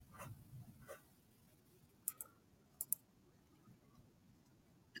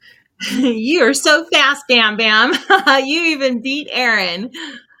You are so fast, Bam Bam. You even beat Ahron.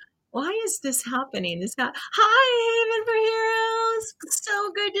 Why is this happening? Hi, Haven for Heroes.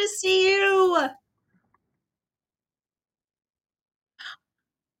 So good to see you.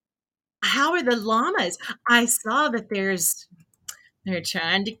 How are the llamas? I saw that they're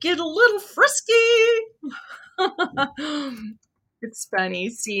trying to get a little frisky. It's funny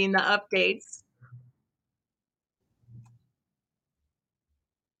seeing the updates.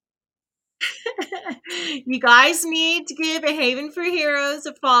 You guys need to give a Haven for Heroes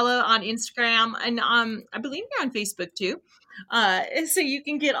a follow on Instagram, and I believe you're on Facebook too, so you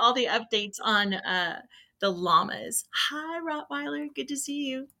can get all the updates on the llamas. Hi, Rottweiler, good to see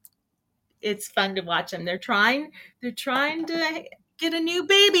you. It's fun to watch them. They're trying to get a new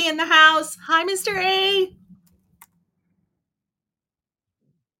baby in the house. Hi, Mr. A.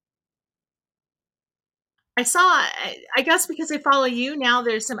 I saw, I guess because I follow you now,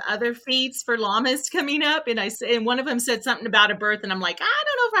 there's some other feeds for llamas coming up. And one of them said something about a birth. And I'm like, I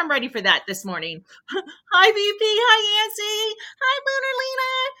don't know if I'm ready for that this morning. Hi, VP. Hi, Yancy. Hi,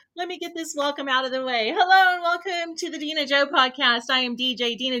 Boonerlina. Let me get this welcome out of the way. Hello and welcome to the Dina Joe podcast. I am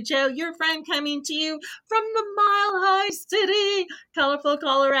DJ Dina Joe, your friend coming to you from the Mile High City, colorful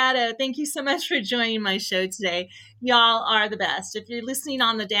Colorado. Thank you so much for joining my show today. Y'all are the best. If you're listening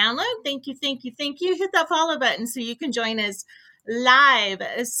on the download, thank you, thank you, thank you. Hit that follow button so you can join us live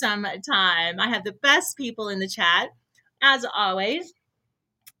sometime. I have the best people in the chat, as always.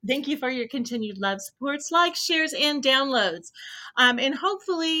 Thank you for your continued love, supports, likes, shares, and downloads. And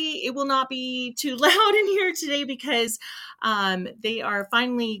hopefully it will not be too loud in here today because they are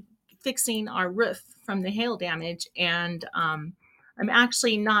finally fixing our roof from the hail damage. And I'm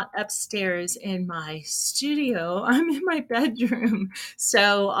actually not upstairs in my studio. I'm in my bedroom.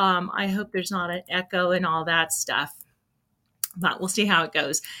 So I hope there's not an echo and all that stuff. But we'll see how it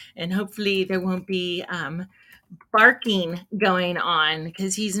goes. And hopefully there won't be barking going on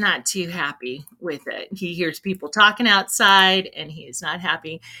because he's not too happy with it. He hears people talking outside and he is not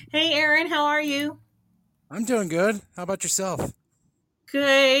happy. Hey, Ahron, how are you? I'm doing good. How about yourself?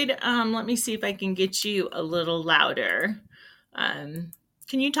 Good. Let me see if I can get you a little louder. Can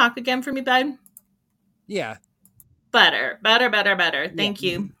you talk again for me, bud? Yeah. Better. Yeah. Thank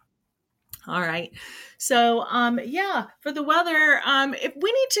you. All right. So, yeah, for the weather, if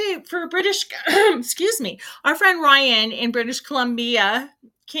we need to, for British, excuse me, our friend Ryan in British Columbia,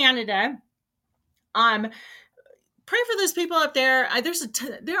 Canada, um, pray for those people up there. It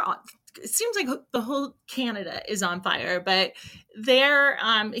seems like the whole Canada is on fire, but they're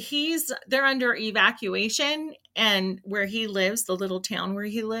under evacuation, and where he lives, the little town where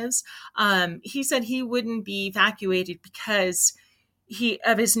he lives, he said he wouldn't be evacuated because he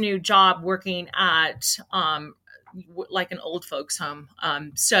of his new job working at like an old folks home.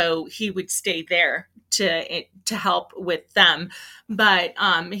 So he would stay there to help with them. But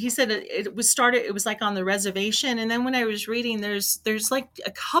he said it was like on the reservation. And then when I was reading, there's like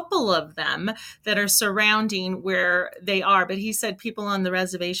a couple of them that are surrounding where they are. But he said people on the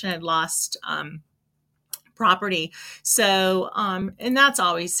reservation had lost property. So, and that's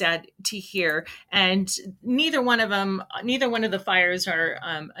always sad to hear. And neither one of the fires are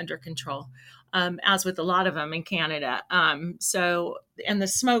under control. As with a lot of them in Canada. And the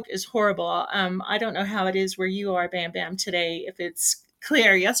smoke is horrible. I don't know how it is where you are, Bam Bam, today, if it's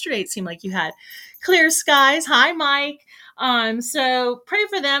clear. Yesterday, it seemed like you had clear skies. Hi, Mike. So pray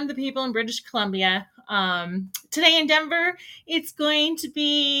for them, the people in British Columbia. Today in Denver, it's going to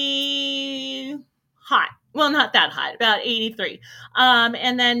be hot. Well, not that hot, about 83.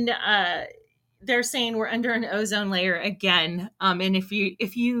 And then they're saying we're under an ozone layer again. And if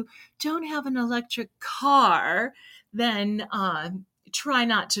you don't have an electric car, then try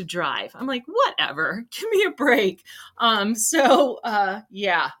not to drive. I'm like, whatever, give me a break.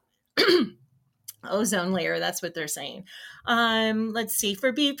 Yeah. Ozone layer, that's what they're saying. Let's see,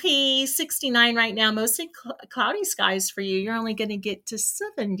 for BP 69 right now, mostly cloudy skies for you. You're only going to get to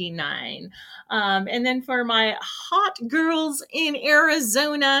 79. And then for my hot girls in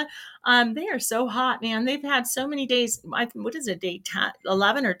Arizona, they are so hot, man. They've had so many days. What is it, day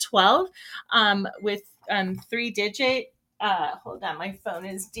 11 or 12 with 3-digit. Hold on, my phone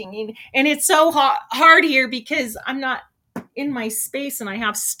is dinging, and it's so hard here because I'm not in my space and I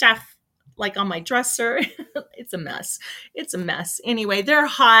have stuff like on my dresser. It's a mess. It's a mess. Anyway, they're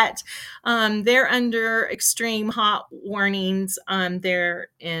hot. They're under extreme hot warnings. They're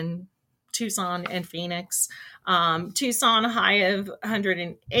in Tucson and Phoenix. Tucson, a high of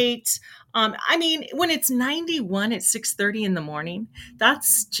 108. I mean, when it's 91 at 6:30 in the morning,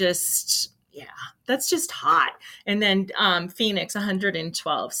 that's just Yeah, that's just hot. And then Phoenix,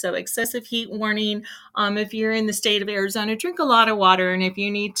 112. So excessive heat warning. If you're in the state of Arizona, drink a lot of water. And if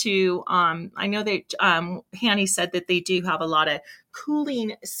you need to, I know that Hanny said that they do have a lot of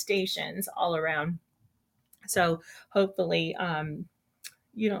cooling stations all around. So hopefully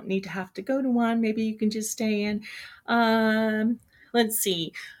you don't need to have to go to one. Maybe you can just stay in. Let's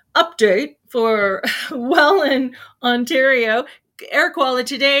see. Update for Welland, Ontario. Air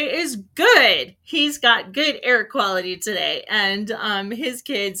quality today is good. He's got good air quality today. And his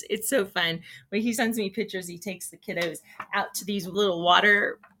kids, it's so fun. When he sends me pictures, he takes the kiddos out to these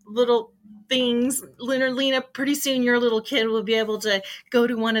little things. Lena, pretty soon your little kid will be able to go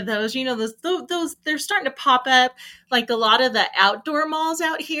to one of those. You know, those they're starting to pop up like a lot of the outdoor malls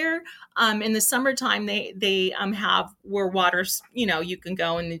out here. In the summertime, they have where waters, you know, you can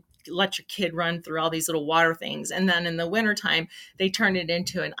go and let your kid run through all these little water things. And then in the wintertime, they turn it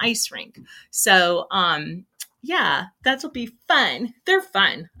into an ice rink. So, yeah, that'll be fun. They're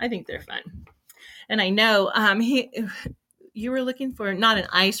fun. I think they're fun. And I know you were looking for not an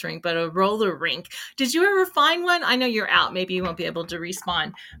ice rink, but a roller rink. Did you ever find one? I know you're out. Maybe you won't be able to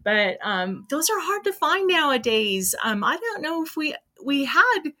respond, but those are hard to find nowadays. I don't know if we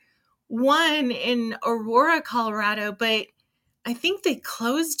had one in Aurora, Colorado, but I think they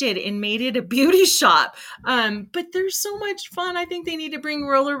closed it and made it a beauty shop. But they're so much fun. I think they need to bring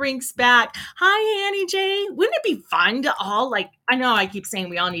roller rinks back. Hi, Annie J. Wouldn't it be fun to all, I know I keep saying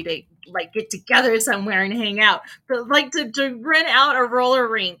we all need to get together somewhere and hang out, but to rent out a roller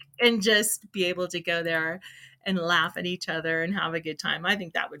rink and just be able to go there and laugh at each other and have a good time. I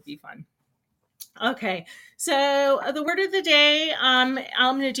think that would be fun. Okay, so the word of the day, I'm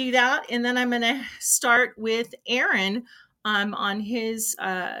going to do that, and then I'm going to start with Ahron on his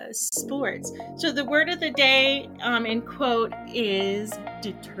sports. So the word of the day, in quote, is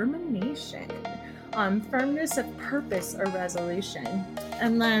determination, firmness of purpose or resolution.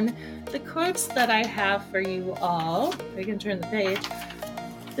 And then the quotes that I have for you all, I can turn the page.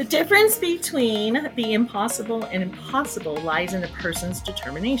 The difference between the impossible and impossible lies in a person's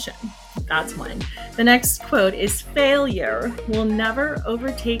determination. That's one. The next quote is, failure will never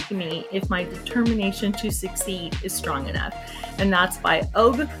overtake me if my determination to succeed is strong enough. And that's by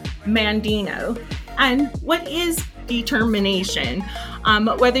Mandino. And what is determination?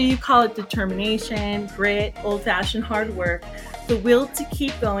 Whether you call it determination, grit, old-fashioned hard work, the will to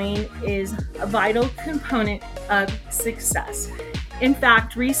keep going is a vital component of success. In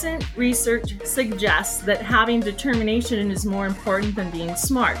fact, recent research suggests that having determination is more important than being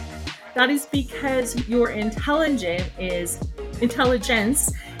smart. That is because your intelligence is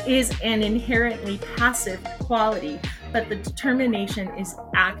an inherently passive quality, but the determination is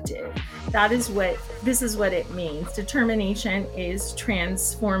active. This is what it means. Determination is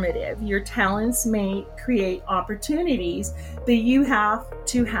transformative. Your talents may create opportunities, but you have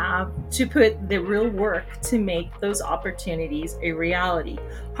to put the real work to make those opportunities a reality.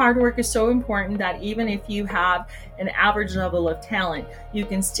 Hard work is so important that even if you have an average level of talent, you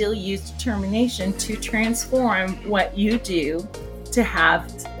can still use determination to transform what you do to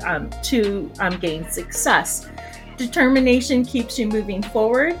have to gain success. Determination keeps you moving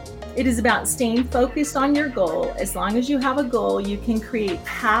forward. It is about staying focused on your goal. As long as you have a goal, you can create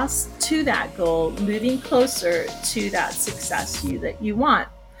paths to that goal, moving closer to that success that you want.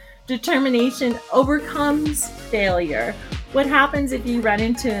 Determination overcomes failure. What happens if you run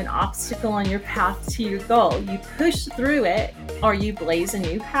into an obstacle on your path to your goal? You push through it or you blaze a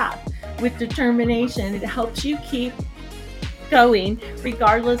new path. With determination, it helps you keep going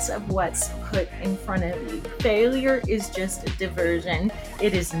regardless of what's put in front of you. Failure is just a diversion.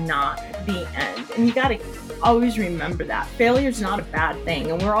 It is not the end. And you got to always remember that. Failure is not a bad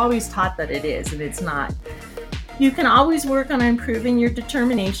thing. And we're always taught that it is, and it's not. You can always work on improving your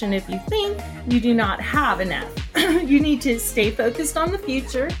determination if you think you do not have enough. You need to stay focused on the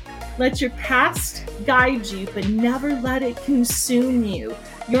future. Let your past guide you, but never let it consume you.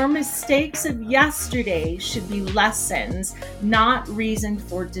 Your mistakes of yesterday should be lessons, not reason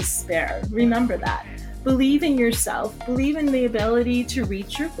for despair. Remember that. Believe in yourself. Believe in the ability to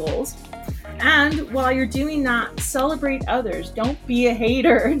reach your goals. And while you're doing that, celebrate others. Don't be a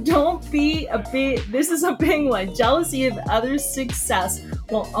hater. This is a big one. Jealousy of others' success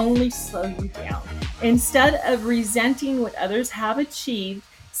will only slow you down. Instead of resenting what others have achieved,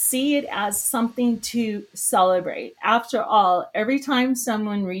 see it as something to celebrate. After all, every time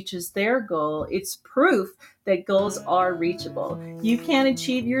someone reaches their goal, it's proof that goals are reachable. You can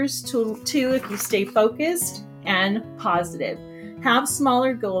achieve yours too if you stay focused and positive. Have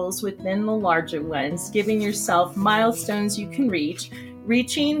smaller goals within the larger ones, giving yourself milestones you can reach.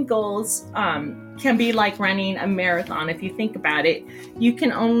 reaching goals can be like running a marathon. If you think about it, you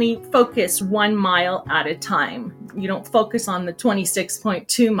can only focus 1 mile at a time. You don't focus on the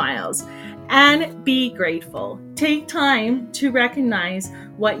 26.2 miles. And be grateful. Take time to recognize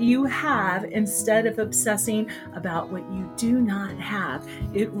what you have instead of obsessing about what you do not have.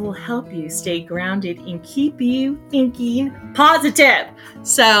 It will help you stay grounded and keep you thinking positive.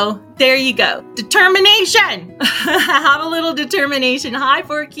 So there you go. Determination. Have a little determination. High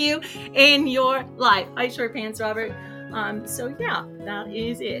for Q in your life. Hi, short pants, Robert. So yeah, that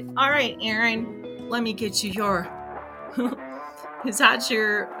is it. All right, Ahron, let me get you your. Is that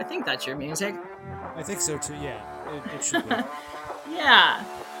your? I think that's your music. I think so too. Yeah, it should be. Yeah.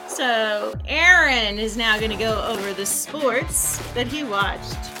 So Ahron is now going to go over the sports that he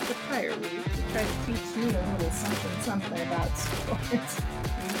watched the prior week to try to teach me a little something about sports.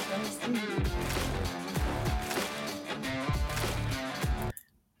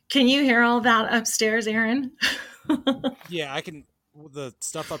 Can you hear all that upstairs, Ahron? Yeah, I can. The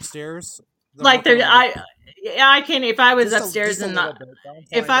stuff upstairs. I'm Like working there, on the I can. If I was upstairs just a in the, little bit, but I'm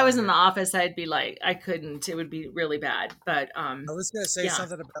if fine I down was in here. the office, I'd be like, I couldn't. It would be really bad. But I was gonna say yeah,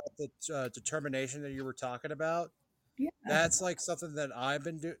 something about the determination that you were talking about. yeah. That's like something that I've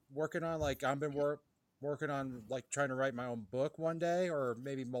been working on. Like I've been working on like trying to write my own book one day, or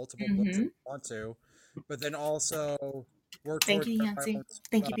maybe multiple books if Mm-hmm. I want to. But then also work Thank towards you, my Yancy. own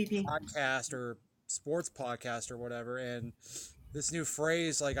Thank you, BB. podcast or sports podcast or whatever. And this new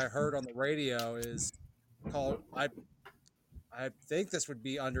phrase, like I heard on the radio, is called I think this would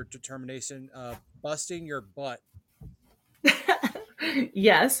be under determination, busting your butt.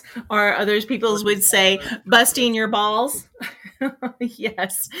 Yes. Or others people's Versus would say busting your balls.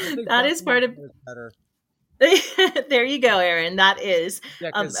 Yes, I think that is busting your part of. butt is better. There you go, Ahron. That is Yeah,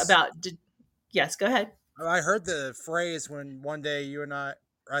 because about. Yes, go ahead. I heard the phrase when one day you and I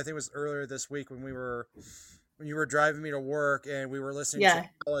think it was earlier this week when you were driving me to work and we were listening to Yeah.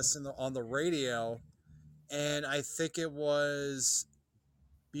 Alice on the radio, and I think it was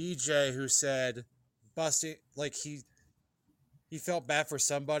BJ who said busting like he felt bad for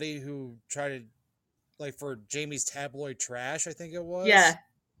somebody who tried to like for Jamie's tabloid trash, I think it was. Yeah.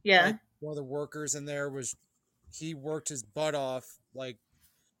 Yeah. Like one of the workers in there was he worked his butt off like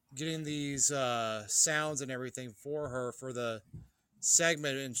getting these sounds and everything for her for the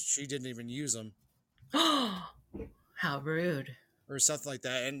segment and she didn't even use them How rude. or something like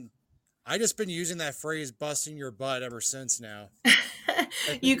that. And I just been using that phrase busting your butt ever since now. I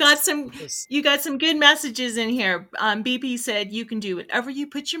think you got it's some just you got some good messages in here. BP said you can do whatever you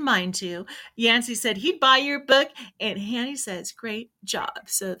put your mind to. Yancey said he'd buy your book, and Hanny says great job.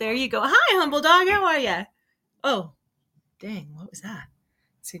 So there you go. Hi, humble dog. How are you? Oh, dang, what was that?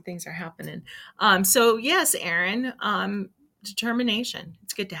 See, things are happening. So yes, Ahron, determination.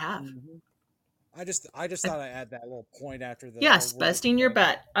 It's good to have. mhm. I just thought I'd add that little point after the whole Yes, word. busting your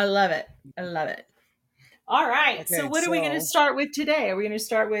butt. I love it. I love it. All right. So Okay, what are we going to so start with today? Are we going to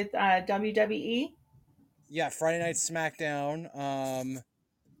start with WWE? yeah, Friday Night Smackdown.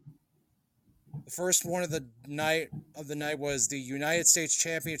 The first one of the night was the United States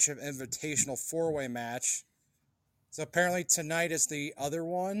Championship Invitational 4-way match. So apparently tonight is the other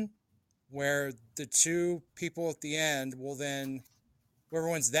one where the two people at the end will then whoever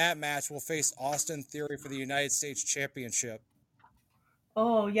wins that match will face Austin Theory for the United States Championship.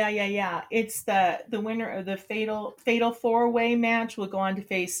 Oh yeah, yeah, yeah. It's the winner of the fatal 4-way match will go on to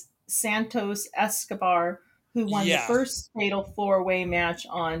face Santos Escobar, who won the Yeah. first fatal 4-way match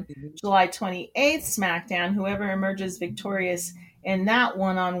on Mhm. July 28th SmackDown. Whoever emerges victorious in that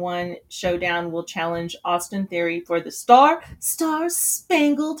one-on-one showdown will challenge Austin Theory for the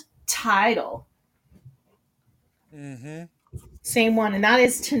star-spangled title. Mhm. Same one, and that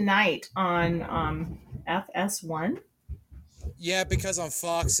is tonight on FS1. Yeah, because on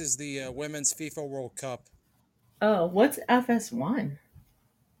Fox is the Women's FIFA World Cup. Oh, what's FS1?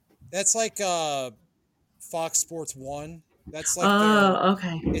 That's like Fox Sports 1. That's like their Oh,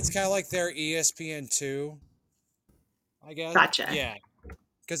 okay. it's kind of like their ESPN 2, I guess. Gotcha. Yeah.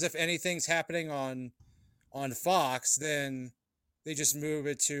 Cuz if anything's happening on Fox, then they just move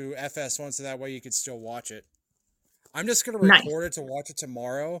it to FS1 so that way you could still watch it. I'm just going to Nice. record it to watch it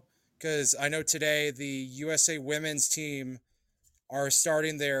tomorrow because I know today the USA women's team are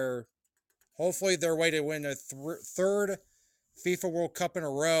starting hopefully their way to win a third FIFA World Cup in a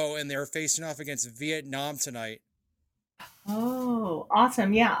row, and they're facing off against Vietnam tonight. Oh,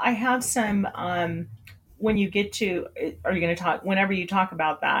 awesome. Yeah, I have some when you get to are you going to talk whenever you talk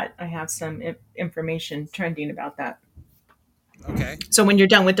about that, I have some information trending about that. Okay. So when you're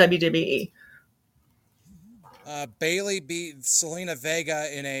done with WWE. Bailey beat Selena Vega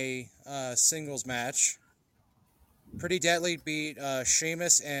in a singles match. Pretty Deadly beat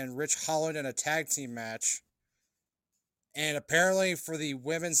Sheamus and Rich Holland in a tag team match. And apparently for the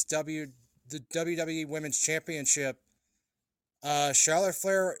the WWE Women's Championship, Charlotte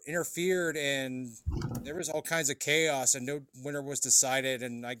Flair interfered and there was all kinds of chaos and no winner was decided.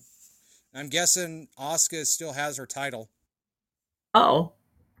 And I'm guessing Asuka still has her title. Oh,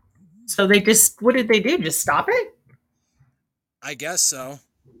 so they just, what did they do? Just stop it? I guess so.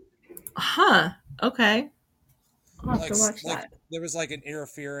 Huh. Okay. I'll have Like to watch like that. there was like an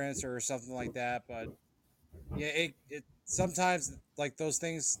interference or something like that, but yeah, it sometimes like those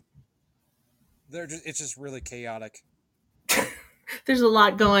things it's just really chaotic. There's a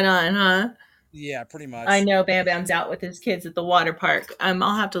lot going on, huh? Yeah, pretty I much. know Bam Bam's out with his kids at the water park.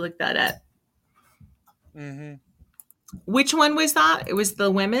 I'll have to look that up. Mm-hmm. Which one was that? It was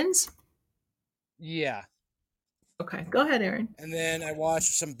the women's? Yeah. Okay, go ahead, Aaron. And then I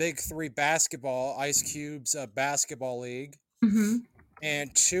watched some Big Three basketball, Ice Cube's basketball league, Mm-hmm.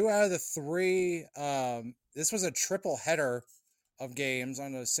 and two out of the three. This was a triple header of games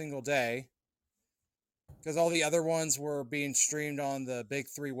on a single day because all the other ones were being streamed on the Big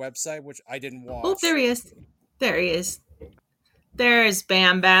Three website, which I didn't Oh, there watch. he is. There he is. There's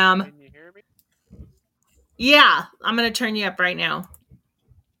Bam Bam. Can you hear me? Yeah, I'm going to turn you up right now.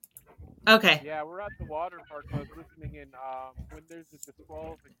 Okay. Yeah, we're at the water park. I was listening in. When there's a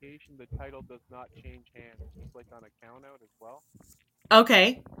disqualification, the title does not change hands, just like on a count out as well.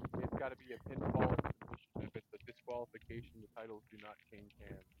 Okay. It's got to be a pinfall position. If it's a disqualification, the titles do not change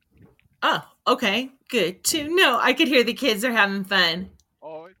hands. Oh, okay. Good to know. I could hear the kids are having fun.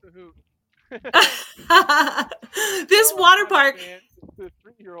 Oh, it's a hoot. This water park. The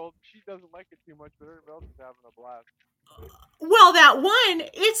 3-year-old, she doesn't like it too much, but everybody else is having a blast. Well, that one,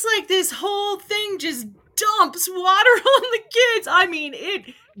 it's like this whole thing just dumps water on the kids. I mean,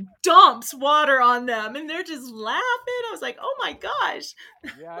 it dumps water on them, and they're just laughing. I was like, oh my gosh.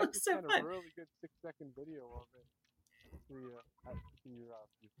 Yeah, I Looks just so found fun. a really good 6-second video of it through your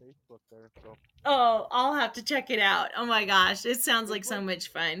Facebook there. So Oh, I'll have to check it out. Oh my gosh, it sounds like so much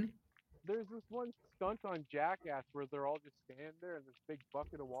fun. there's this one stunt on Jackass where they're all just standing there and this big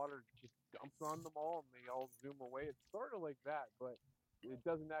bucket of water just dumps on them all and they all zoom away. It's sort of like that, but it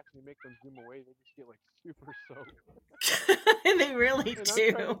doesn't actually make them zoom away. They just get like super soaked. They really And I'm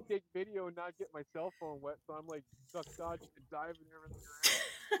trying do. to take video and not get my cell phone wet, so I'm like duck dodging and diving and everything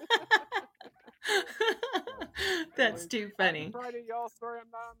around. That's too funny. Happy Friday, y'all. Sorry I'm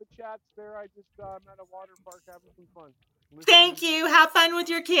not on the chats there. I just I'm at a water park having some fun. Thank you. Have fun with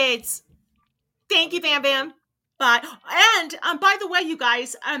your kids. Thank you, Bam Bam. Bye. And by the way, you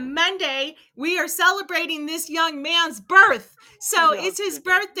guys, on Monday, we are celebrating this young man's birth. So it's his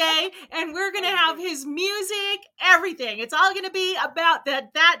birthday, and we're going to have his music, everything. It's all going to be about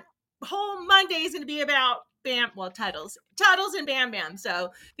that. That whole Monday is going to be about Bam, well, Tuddles and Bam Bam. So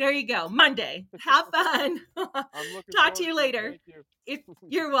there you go. Monday. Have fun. Talk to you later.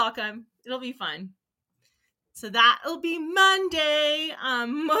 You're welcome. It'll be fun. So that'll be Monday.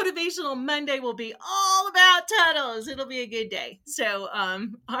 Motivational Monday will be all about Tuddles. It'll be a good day. So, all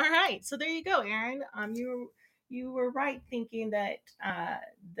right. So there you go, Aaron. You were right thinking that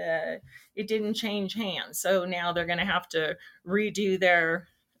it didn't change hands. So now they're going to have to redo their,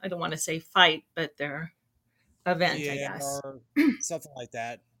 I don't want to say fight, but their event, I guess. Or something like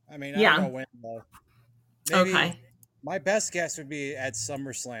that. I mean, Yeah. I don't know when though. Maybe Okay. my best guess would be at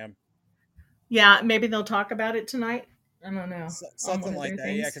SummerSlam. Yeah, maybe they'll talk about it tonight. I don't know. Something like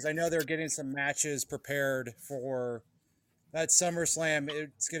that. Yeah, because I know they're getting some matches prepared for that SummerSlam.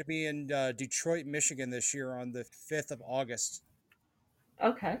 It's going to be in Detroit, Michigan this year on the 5th of August.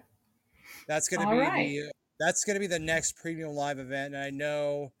 Okay. That's going to be that's going to be the next premium live event, and I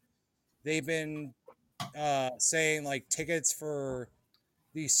know they've been saying like tickets for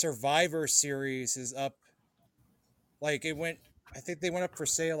the Survivor Series is up. Like I think they went up for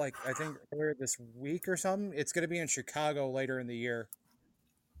sale like I think earlier this week or something. It's going to be in Chicago later in the year.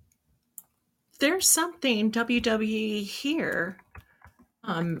 There's something WWE here.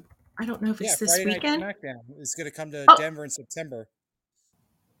 I don't know if it's this Friday weekend. Night Smackdown is going to come to Denver in September.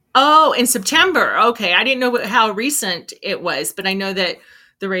 Oh, in September. Okay, I didn't know how recent it was, but I know that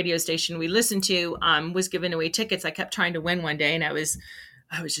the radio station we listened to was giving away tickets. I kept trying to win one day, and I was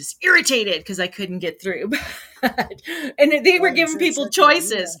just irritated because I couldn't get through. And they were giving people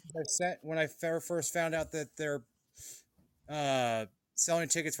choices. When I first found out that they're selling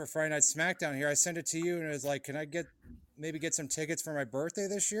tickets for Friday Night Smackdown here, I sent it to you, and it was like, "Can I get maybe get some tickets for my birthday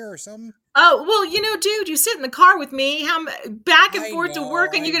this year or something? Oh, well, dude, you sit in the car with me, back and forth to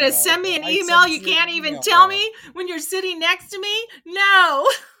work, and I you're going to know, send me but an I sent email it you to your can't even email tell though. me when you're sitting next to me? No.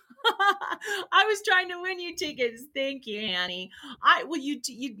 I was trying to win you tickets. Thank you, Annie.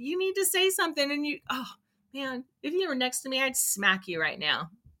 You need to say something, and oh man, if you were next to me, I'd smack you right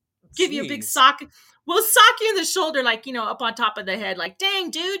now. Give you a big Jeez. sock. We'll sock you in the shoulder, like, up on top of the head. Like,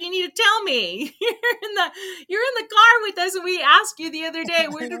 dang, dude, you need to tell me. You're in the car with us, and we asked you the other day,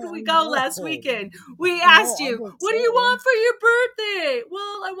 where did I we go last know. weekend? We I know. asked I'm you, just what do you saying. want for your birthday?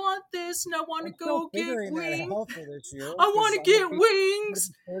 Well, I want this, and I want to I'm still go get figuring that wings. out for this year I want because to get I'm gonna wings.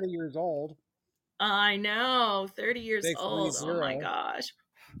 be 30 years old. I know, 30 years Big old. Oh my 30. gosh.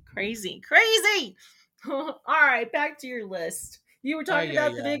 Crazy. All right, back to your list. You were talking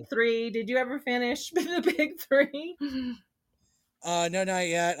about the Yeah. big three. Did you ever finish the big three? No, not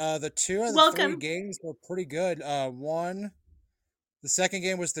yet. The two of the three Welcome. games were pretty good. The second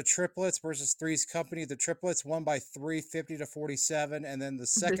game was the triplets versus Three's Company. The triplets won by 50-47, and then The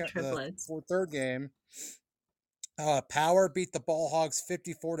triplets. third game, Power beat the Ball Hogs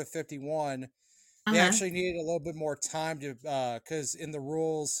 54-51. They Uh-huh. actually needed a little bit more time to, because in the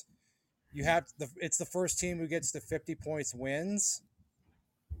rules, it's the first team who gets to 50 points wins,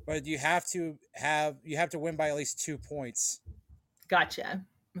 but you have to win by at least 2 points. Gotcha.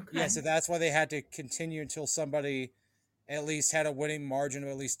 Yeah, Okay. so that's why they had to continue until somebody at least had a winning margin of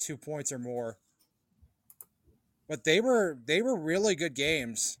at least 2 points or more. But they were really good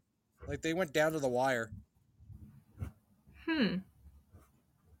games. Like they went down to the wire. Hmm.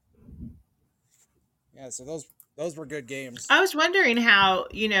 Yeah, so those were good games. I was wondering how,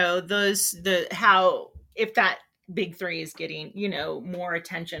 if that big three is getting, more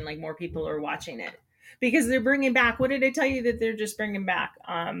attention, like more people are watching it. Because they're bringing back, what did I tell you that they're just bringing back?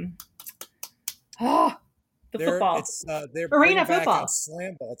 Oh, the football. They're Arena bringing back a football.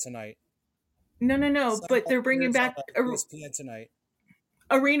 slam ball tonight. No, Slam but ball they're bringing premieres on back ESPN tonight.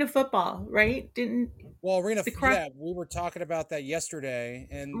 arena football, right? Didn't Well, the crap? yeah, we were talking about that yesterday,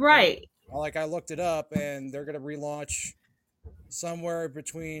 and Right. I looked it up, and they're going to relaunch somewhere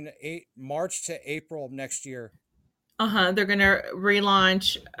between March to April of next year. They're gonna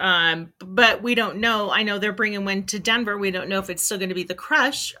relaunch, but we don't know. I know they're bringing one to Denver. We don't know if it's still going to be the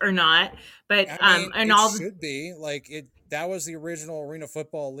Crush or not. But I mean, and it all the should be like it. That was the original Arena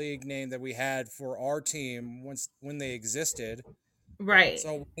Football League name that we had for our team when they existed. right.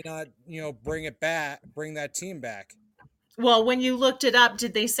 So why not, bring it back, bring that team back? Well, when you looked it up,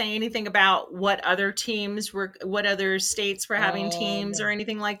 did they say anything about what what other states were having Um, teams or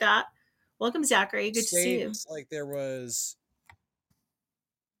anything like that? Welcome, Zachary. Good to see you. States like there was.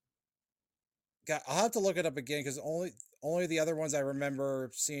 God, I'll have to look it up again because only the other ones I remember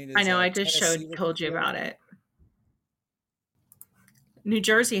seeing I is know. I just Tennessee was the told you first. about it. New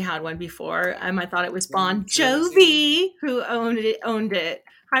Jersey had one before. I thought it was New Bon Jersey. Jovi who owned it.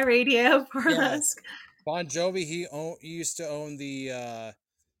 Hi, Radio Yes, Burlesque. Bon Jovi. He used to own the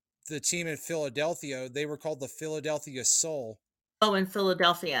team in Philadelphia. They were called the Philadelphia Soul. Oh, in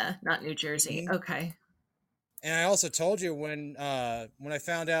Philadelphia, not New Jersey. Hmm. Okay. And I also told you when I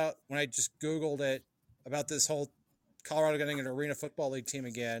found out when I just Googled it about this whole Colorado getting an Arena Football League team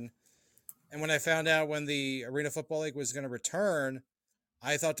again, and when I found out when the Arena Football League was going to return,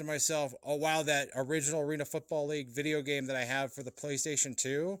 I thought to myself, "Oh wow, that original Arena Football League video game that I have for the PlayStation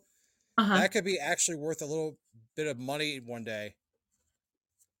 2, Uh-huh. that could be actually worth a little bit of money one day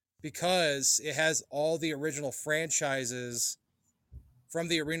because it has all the original franchises from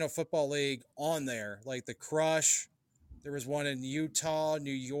the Arena Football League on there, like the Crush. There was one in Utah,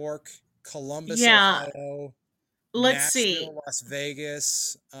 New York, Columbus, Yeah. Ohio, Let's see. Nashville, Las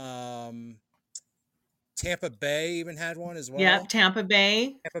Vegas, Tampa Bay even had one as Yep. well. Tampa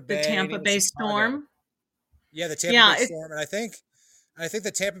Bay, Tampa the Bay and Tampa even Bay Chicago. Storm. Yeah, the Tampa Yeah. Bay Storm, and I think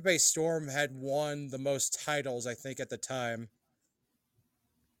the Tampa Bay Storm had won the most titles. I think at the time.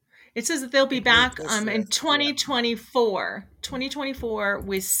 It says that they'll I be think Nate back in Bushworth. Yeah. 2024. 2024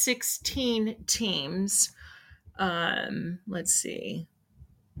 with 16 teams. Let's see.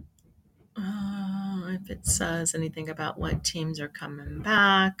 If it says anything about what teams are coming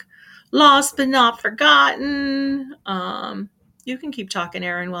back. Lost but not forgotten. You can keep talking,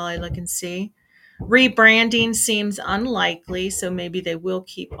 Aaron, while I look and see. Rebranding seems unlikely, so maybe they will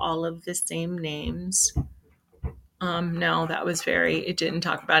keep all of the same names. No, it didn't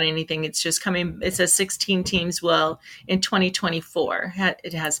talk about anything. It's just coming. It says 16 teams will in 2024.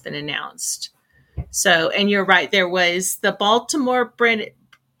 It has been announced. So, and you're right. There was the Baltimore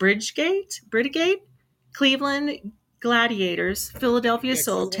Brigade, Cleveland, Gladiators, Philadelphia Yeah,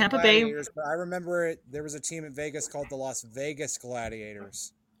 Soul, Cleveland Tampa Bay. Gladiators, but I remember there was a team in Vegas called the Las Vegas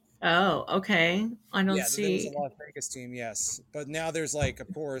Gladiators. Oh, okay. I don't Yeah, there was a see. Las Vegas team, yes. But now there's like,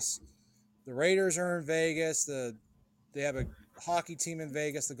 of course, the Raiders are in Vegas. They have a hockey team in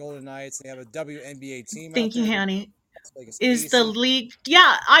Vegas, the Golden Knights. They have a WNBA team out Thank you, there, the Hanny. Las Vegas Is the Aces. league?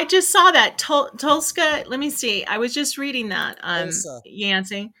 Yeah, I just saw that. Tulska. Let me see. I was just reading that. Tulsa.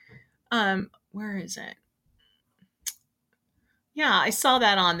 Yancey. Where is it? Yeah, I saw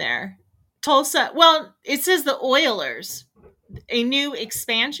that on there. Tulsa. Well, it says the Oilers, a new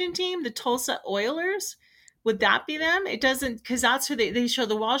expansion team, the Tulsa Oilers. Would that be them? It doesn't, because that's who they show: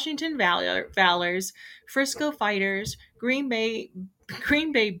 the Washington Valors, Frisco Fighters, Green Bay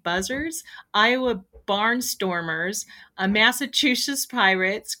Buzzers, Iowa Barnstormers, Massachusetts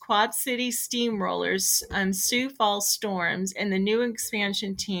Pirates, Quad City Steamrollers, Sioux Falls Storms, and the new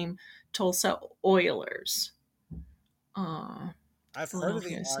expansion team, Tulsa Oilers. I've heard of the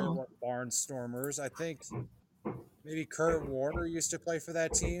Philadelphia. So Iowa Barnstormers. I think maybe Kurt Warner used to play for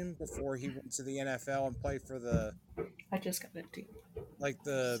that team before he went to the NFL and played for I just got it too.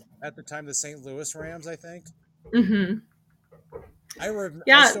 at the time the St. Louis Rams, I think. Mm-hmm. I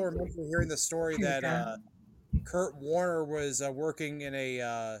Yeah. still remember hearing the story Here we that go. Kurt Warner was working in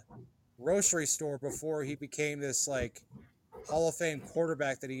a grocery store before he became this like Hall of Fame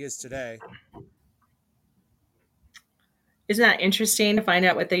quarterback that he is today. Isn't that interesting to find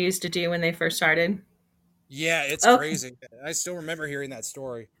out what they used to do when they first started? Yeah, it's Okay. crazy. I still remember hearing that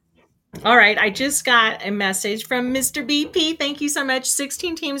story. All right. I just got a message from Mr. BP. Thank you so much.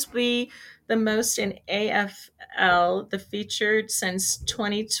 16 teams will be the most in AFL, the featured since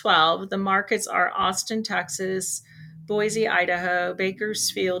 2012. The markets are Austin, Texas, Boise, Idaho,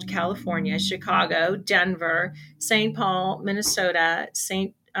 Bakersfield, California, Chicago, Denver, St. Paul, Minnesota,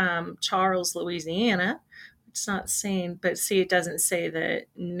 St. Charles, Louisiana. It's not saying, but see, it doesn't say the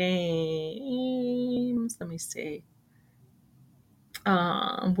names. Let me see.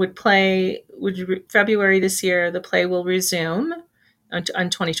 February this year. The play will resume on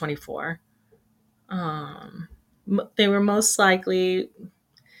 2024. Um, they were most likely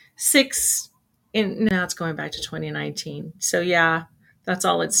six. Now it's going back to 2019. So yeah, that's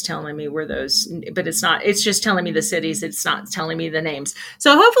all it's telling me were those. But it's not. It's just telling me the cities. It's not telling me the names.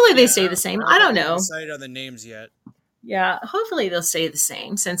 So hopefully they Yeah, stay the same. I I don't think don't they've know. decided on the names yet. Yeah, hopefully they'll stay the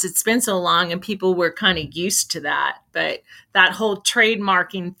same since it's been so long and people were kind of used to that. But that whole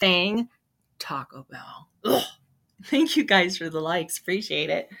trademarking thing, Taco Bell. Ugh. Thank you guys for the likes. Appreciate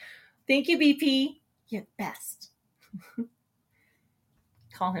it. Thank you, BP. You're the best.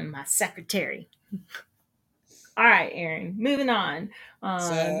 Call him my secretary. All right, Aaron. Moving on.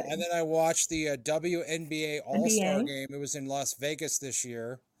 So, and then I watched the WNBA All Star NBA. Game. It was in Las Vegas this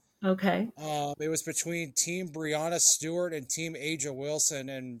year. Okay. It was between Team Brianna Stewart and Team Aja Wilson,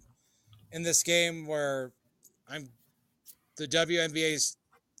 and in this game where I'm the WNBA is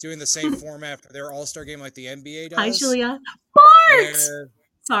doing the same format for their All Star Game like the NBA Hi, does, Julia. Bart. where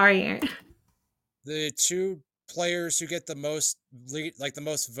Sorry, Aaron. the two players who get the most like the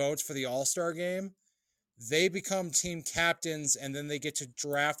most votes for the All Star Game, they become team captains, and then they get to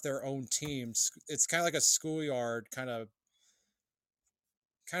draft their own teams. It's kind of like a schoolyard kind of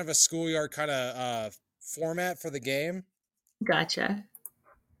a schoolyard kind of format for the game. Gotcha.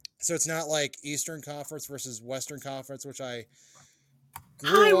 So it's not like Eastern Conference versus Western Conference, which I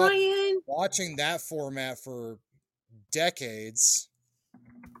Hi, grew up Ryan. watching that format for decades.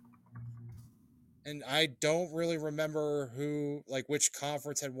 And I don't really remember which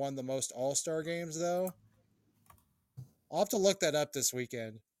conference had won the most All-Star games, though. I'll have to look that up this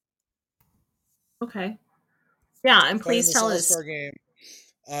weekend. Okay. Yeah, and But in please this tell us. All-Star game,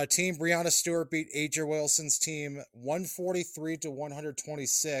 Team Brianna Stewart beat Aja Wilson's team 143 to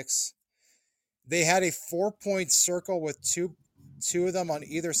 126. They had a 4-point circle with two of them on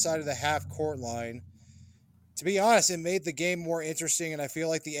either side of the half court line. To be honest, it made the game more interesting, and I feel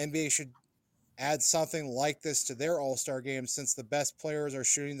like the NBA should add something like this to their All-Star games since the best players are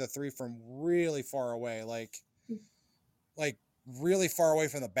shooting the three from really far away, like really far away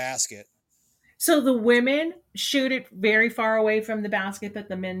from the basket. So the women shoot it very far away from the basket, but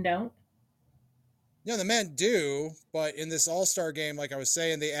the men don't. You know, the men do, but in this All-Star game, like I was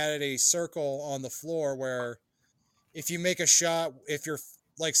saying, they added a circle on the floor where if you make a shot, if you're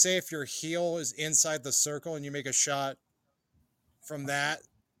like, say if your heel is inside the circle and you make a shot from that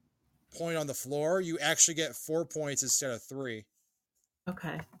point on the floor, you actually get 4 points instead of 3.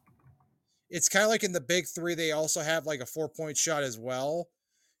 Okay. It's kind of like in the big 3, they also have like a 4-point shot as well,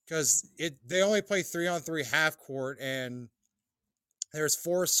 because they only play 3-on-3 half court, and there's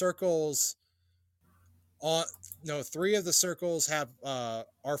 4 circles no, 3 of the circles have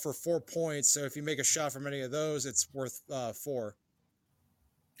are for 4 points. So if you make a shot from any of those, it's worth 4.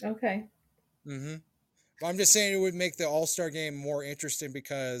 Okay. Mm-hmm. But I'm just saying it would make the All Star game more interesting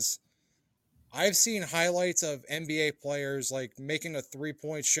because I've seen highlights of NBA players like making a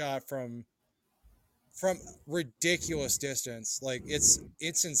 3-point shot from ridiculous distance. Like it's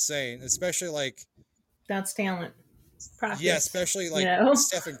insane, especially like That's talent. yeah, Practice. especially You like know?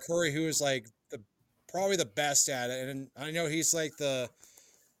 Stephen Curry, who is like probably the best at it, and I know he's like the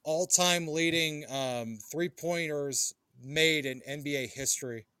all-time leading 3-pointers made in NBA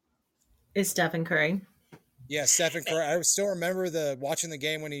history. Is Stephen Curry. Yeah, Stephen Curry. I still remember watching the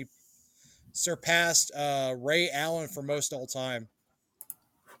game when he surpassed Ray Allen for most all time.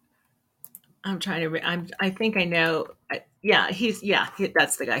 I'm trying to. I think I know. Yeah,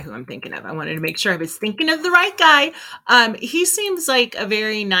 that's the guy who I'm thinking of. I wanted to make sure I was thinking of the right guy. He seems like a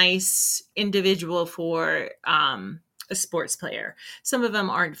very nice individual for a sports player. Some of them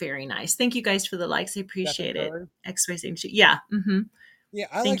aren't very nice. Thank you guys for the likes. I Stephen appreciate it. Curry. Expressing. Yeah. Mm-hmm. Yeah,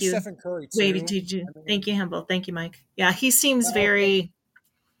 I like Thank you. Stephen Curry Wavy too. to you. I mean, Thank you, Humble. Thank you, Mike. Yeah, he seems not like very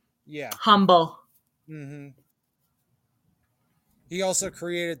yeah. humble. Mm-hmm. He also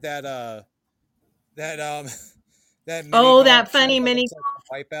created that that mini Oh, golf that show funny that mini. looks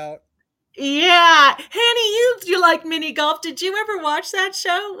like a wipeout. Yeah, Hanny, you like mini golf. Did you ever watch that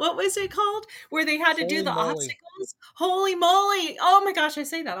show? What was it called? Where they had to do Holy the moly! obstacles? Holy moly. Oh my gosh, I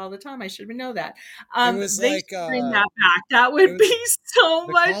say that all the time. I should know that. It was They like should bring that back. That would was be so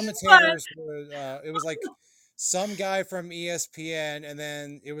the much fun. commentators were it was like some guy from ESPN, and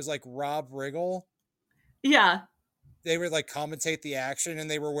then it was like Rob Riggle. Yeah. They would like commentate the action,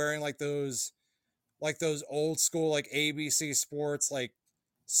 and they were wearing like those old school like ABC Sports like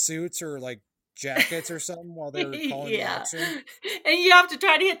suits or like jackets or something while they were calling the Yeah. action. And you have to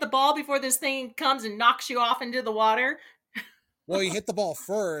try to hit the ball before this thing comes and knocks you off into the water. Well, you hit the ball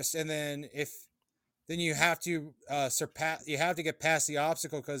first, and then then you have to surpass. You have to get past the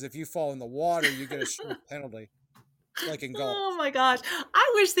obstacle because if you fall in the water, you get a short penalty, like in golf. Oh my gosh.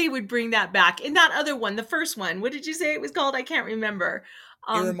 I wish they would bring that back. In that other one, the first one, what did you say it was called? I can't remember.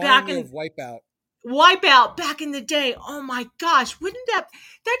 It reminded Back me in of Wipeout. Wipeout back in the day. Oh my gosh. Wouldn't that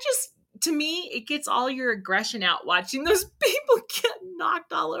just, to me, it gets all your aggression out watching those people get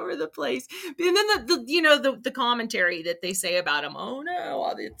knocked all over the place. And then the commentary that they say about them. Oh no,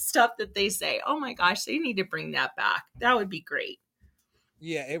 all the stuff that they say. Oh my gosh, they need to bring that back. That would be great.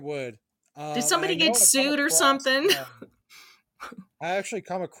 Yeah, it would. Did And I somebody get know I come sued or across. something? I actually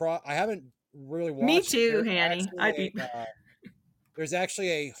come across. I haven't really Me watched it. too, Hanny. There's actually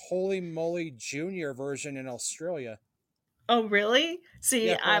a Holy Moly Junior version in Australia. Oh, really? See,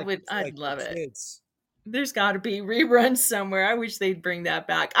 Yeah, for I'd like for love it. kids. There's got to be reruns somewhere. I wish they'd bring that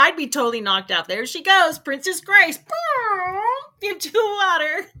back. I'd be totally knocked out. There she goes, Princess Grace. Into the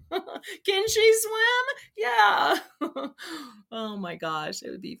water. Can she swim? Yeah. Oh my gosh, it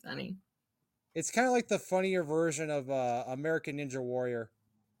would be funny. It's kind of like the funnier version of American Ninja Warrior.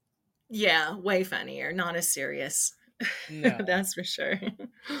 Yeah, way funnier. Not as serious. No. That's for sure.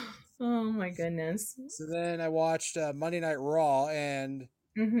 Oh my goodness. So then I watched Monday Night Raw, and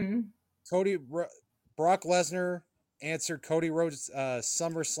Mm-hmm. Brock Lesnar answered Cody Rhodes'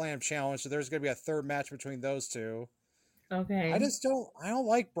 SummerSlam challenge. So there's going to be a third match between those two. Okay. I don't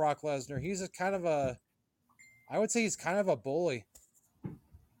like Brock Lesnar. He's I would say he's kind of a bully.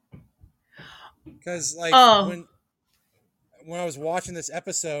 Because like Oh. when I was watching this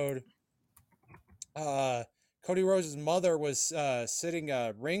episode, Cody Rhodes' mother was sitting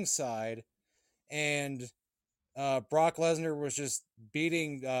ringside, and Brock Lesnar was just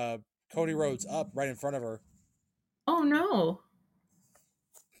beating Cody Rhodes up right in front of her. Oh no.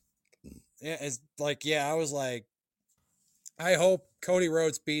 Yeah, it's like I was like, I hope Cody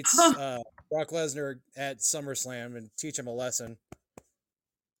Rhodes beats Brock Lesnar at SummerSlam and teach him a lesson.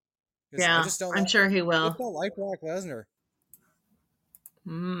 Because Yeah, I'm sure he I just will. don't like Brock Lesnar.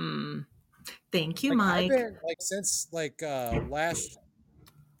 Thank you, Like I've Mike. been like since like last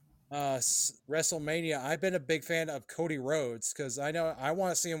WrestleMania, I've been a big fan of Cody Rhodes because I know I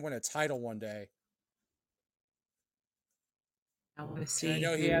want to see him win a title one day. I want to And see I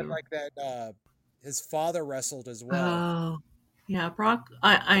know he had who. like that. His father wrestled as well. Oh, yeah, Brock.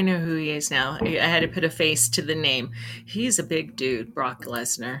 I know who he is now. I had to put a face to the name. He's a big dude, Brock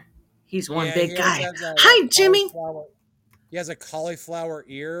Lesnar. He's one Yeah, he big always guy. has that Hi, Jimmy. cauliflower. He has a cauliflower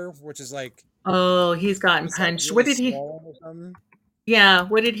ear, which is like Oh, he's gotten it's like punched. What really did he? swollen or something. Yeah,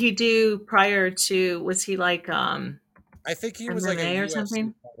 what did he do prior to? Was he like I think he was like a MMA or UFC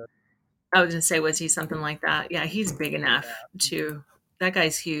something? fighter. I was gonna say, was he something like that? Yeah, he's big enough Yeah. too. That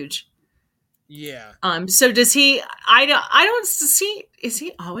guy's huge. Yeah. So does he? I don't see. Is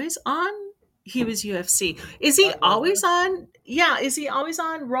he always on? He was UFC. Is he Brock always Lesnar. on? Yeah. Is he always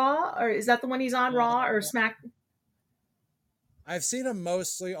on Raw, or is that the one he's on Raw or Uh, Smack? I've seen him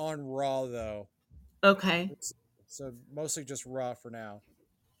mostly on Raw though, Okay. so mostly just Raw for now.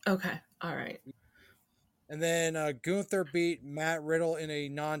 Okay. All right. And then Gunther beat Matt Riddle in a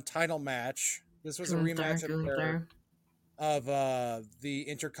non-title match. This was a Gunther. rematch Gunther. of the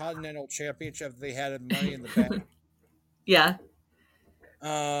Intercontinental Championship they had at Money in the Bank. Yeah.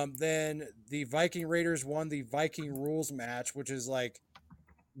 Then the Viking Raiders won the Viking Rules match, which is like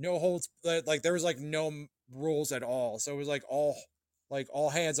no holds, like there was like no rules at all, so it was like all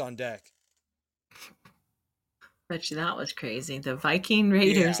hands on deck. Bet you that was crazy. The Viking Yeah.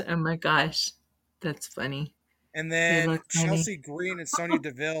 Raiders. Oh my gosh, that's funny. And They then look funny. Chelsea Green and Sonya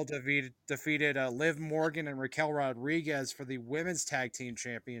Deville defeated Liv Morgan and Raquel Rodriguez for the Women's Tag Team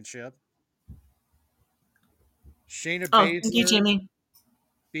Championship. Shayna Oh, thank you, Baszler Jimmy.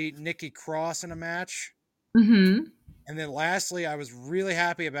 beat Nikki Cross in a match. Mm-hmm. And then lastly, I was really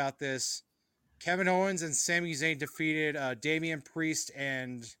happy about this. Kevin Owens and Sami Zayn defeated Damian Priest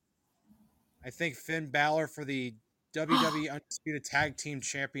and I think Finn Balor for the WWE Undisputed Tag Team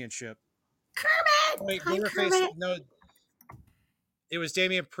Championship. Kermit. Wait, Hi, they were facing Kermit. no. It was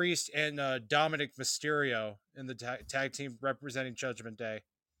Damian Priest and Dominic Mysterio in the tag team representing Judgment Day.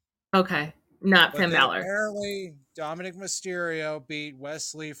 Okay, not But Finn then Balor. apparently Dominic Mysterio beat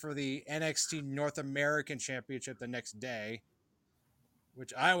Wesley for the NXT North American Championship the next day,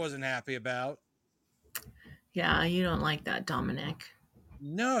 which I wasn't happy about. Yeah, you don't like that, Dominic.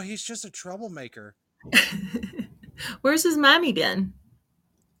 No, he's just a troublemaker. Where's his mommy been?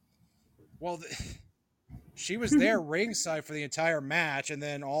 Well, she was there ringside for the entire match, and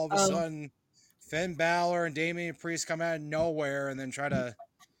then all of a Oh, sudden, Finn Balor and Damian Priest come out of nowhere and then try to,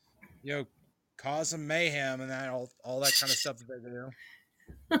 you know, cause some mayhem and that all that kind of stuff that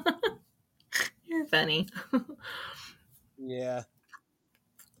they do. you're funny. Yeah.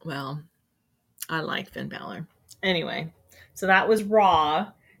 Well, I like Finn Balor. Anyway, so that was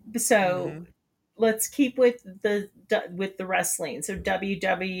Raw. So Mm-hmm. let's keep with the wrestling. So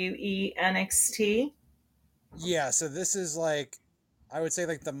WWE NXT. Yeah. So this is like, I would say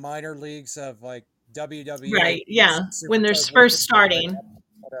like the minor leagues of like WWE Right. Yeah. When they're superstars working first their way starting.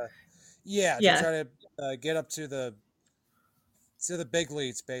 up. Yeah, to Yeah. try to get up to the big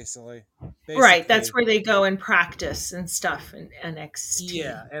leagues, basically. Right. That's Basically, where they go and practice and stuff in NXT.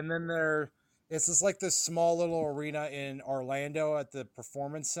 yeah. And then it's just like this small little arena in Orlando at the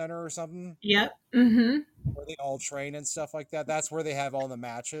Performance Center or something, Yep. Mm-hmm. where they all train and stuff like that. That's where they have all the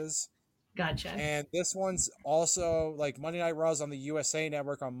matches. Gotcha. And this one's also like Monday Night Raw's on the USA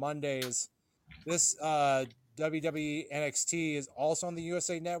Network on Mondays. This WWE NXT is also on the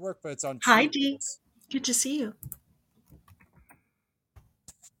USA Network, but it's on Hi, Dee. Tuesdays. Good to see you.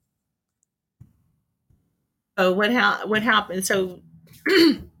 Oh, what happened? So,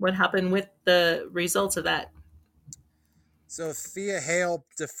 what happened with the results of that? So Thea Hale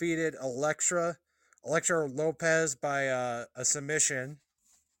defeated Electra Lopez by a submission.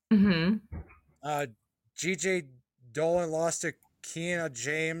 Mm-hmm. GJ Dolan lost to Kiana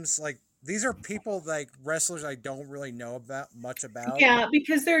James. Like these are people like wrestlers I don't really know about much about. Yeah,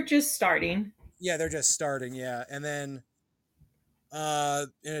 because they're just starting. Yeah, they're just starting. Yeah, and then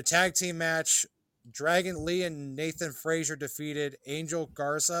in a tag team match, Dragon Lee and Nathan Frazier defeated Angel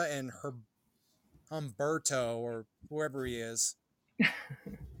Garza and Humberto or whoever he is. And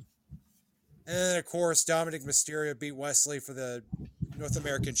then, of course, Dominic Mysterio beat Wesley for the North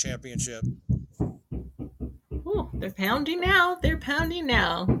American Championship. Oh, they're pounding now. They're pounding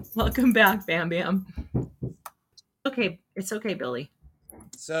now. Welcome back, Bam Bam. Okay, it's okay, Billy.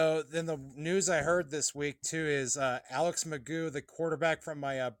 So then the news I heard this week, too, is Alex Magoo, the quarterback from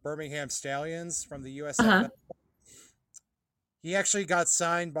my Birmingham Stallions from the Uh huh. USFL. He actually got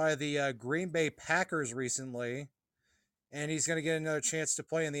signed by the Green Bay Packers recently, and he's going to get another chance to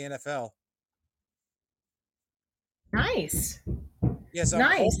play in the NFL. Nice. Yes,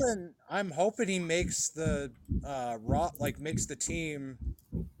 Nice. I'm hoping he makes the makes the team,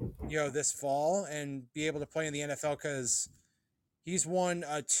 this fall and be able to play in the NFL because he's won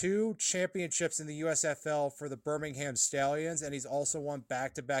 2 championships in the USFL for the Birmingham Stallions, and he's also won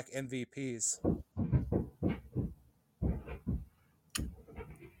back-to-back MVPs.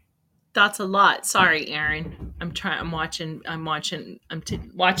 That's a lot. Sorry, Aaron. I'm trying. I'm watching. I'm watching.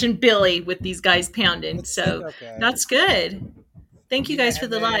 Watching Billy with these guys pounding. It's So okay. that's good. Thank you Yeah, guys for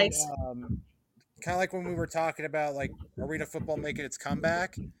and the then likes. kind of like when we were talking about like arena football making its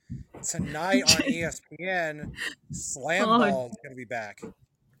comeback tonight on ESPN, Slam Oh, Ball is going to be back.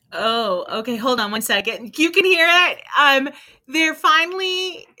 Oh, okay. Hold on one second. You can hear it. They're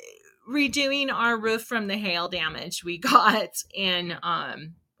finally redoing our roof from the hail damage we got in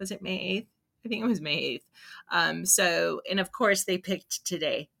was it May 8th? I think it was May 8th. So and of course they picked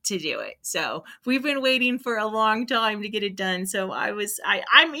today to do it. So we've been waiting for a long time to get it done. So I'm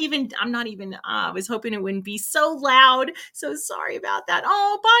not even I was hoping it wouldn't be so loud. So sorry about that.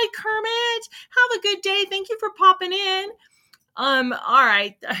 Oh, bye Kermit. Have a good day. Thank you for popping in. All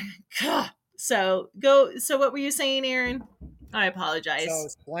right. So what were you saying, Aaron? I So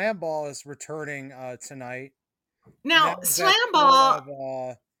apologize. Slam Ball is returning tonight, and that Now, was that slam sport ball.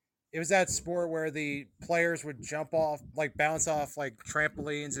 of it was that sport where the players would jump off, like bounce off like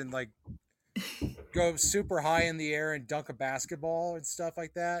trampolines and like go super high in the air and dunk a basketball and stuff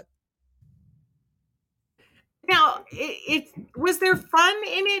like that. Now, it was there fun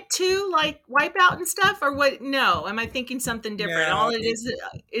in it too, like wipeout and stuff, or what? No, am I thinking something different? All No, it is,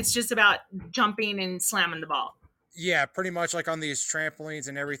 it's just about jumping and slamming the ball. yeah, pretty much like on these trampolines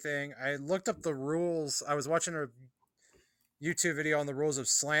and everything. I looked up the rules. I was watching a YouTube video on the rules of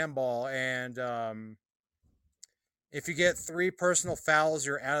slam ball, and if you get 3 personal fouls,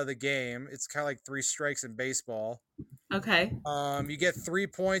 you're out of the game. It's kind of like 3 strikes in baseball. Okay. You get 3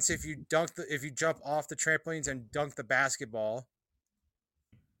 points if you jump off the trampolines and dunk the basketball,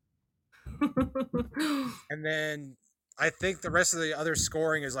 and then I think the rest of the other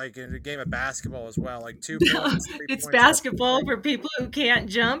scoring is like in a game of basketball as well, like 2 points, three It's points, or basketball everything. for people who can't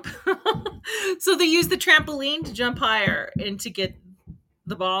jump. So they use the trampoline to jump higher and to get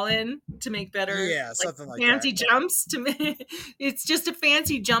the ball in to make better Yeah, like something like that. fancy jumps to make it's just a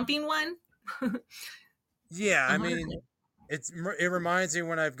fancy jumping one. Yeah, I All mean, right. it reminds me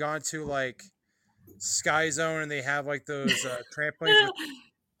when I've gone to like Sky Zone and they have like those trampolines with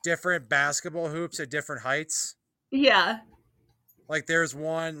different basketball hoops at different heights. Yeah. Like there's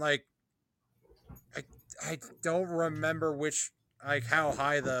one like I I don't remember which like how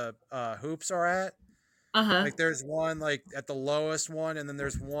high the hoops are at. Uh-huh. Like there's one like at the lowest one, and then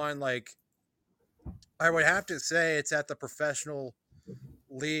there's one like I would have to say it's at the professional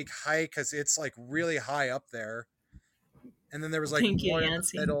league height because it's like really high up there. And then there was like Thank you, one in the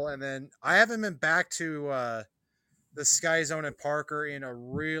Yancy. middle, and then I haven't been back to the Sky Zone in Parker in a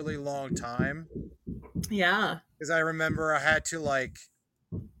really long time Yeah. because I remember I had to like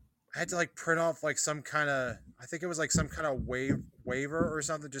print off like some kind of I think it was like some kind of waiver or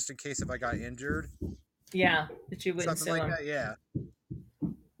something just in case if I got injured, Yeah. That you wouldn't something sue like him. that. Yeah,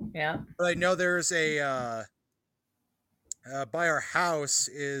 Yeah. but I know there's a by our house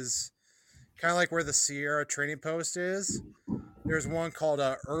is kind of like where the Sierra Training Post is. There's one called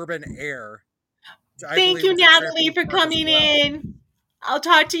Urban Air. Which I Thank believe you, is a Natalie, trampoline for park as coming well. in. I'll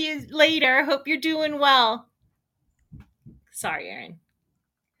talk to you later. Hope you're doing well. Sorry, Aaron.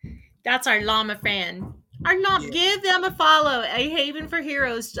 That's our llama fan. Our llama, Yeah. give them a follow. A Haven for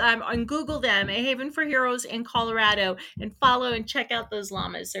Heroes. And Google them. A Haven for Heroes in Colorado, and follow and check out those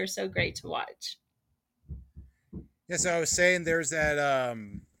llamas. They're so great to watch. Yeah, so I was saying there's that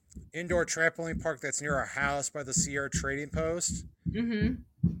indoor trampoline park that's near our house by the Sierra Trading Post, Mm-hmm.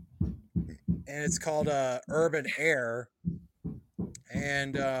 and it's called Urban Air.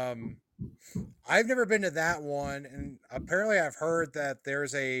 And I've never been to that one, and apparently I've heard that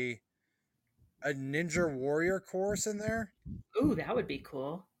there's a Ninja Warrior course in there, Ooh, that would be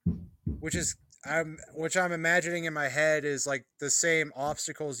cool. which is which I'm imagining in my head is like the same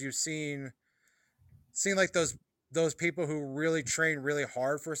obstacles you've seen like those people who really train really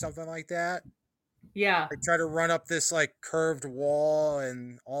hard for something like that. Yeah, They try to run up this like curved wall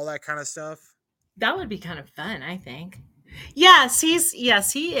and all that kind of stuff. that would be kind of fun, I think. Yes, he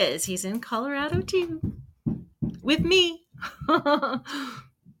is. He's in Colorado too. With me.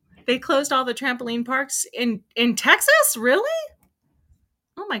 They closed all the trampoline parks in Texas? Really?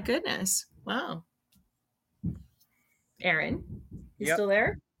 Oh my goodness. Wow. Aaron, you Yep. still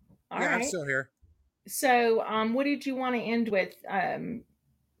there? All Yeah, I'm right. still here. So, what did you want to end with So on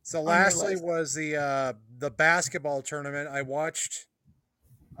your lastly list? was the basketball tournament. I watched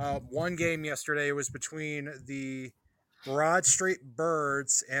one game yesterday. It was between the Broad Street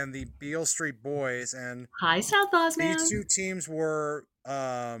Birds and the Beale Street Boys, and Hi, South these two Osman. teams were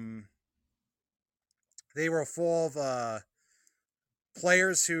they were full of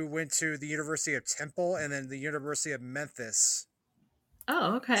players who went to the University of Temple and then the University of Memphis.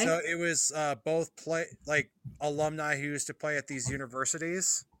 Oh, okay. So it was both play like alumni who used to play at these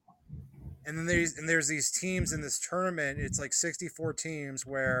universities. And then there's these teams in this tournament. It's like 64 teams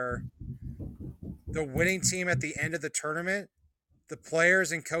where the winning team at the end of the tournament, the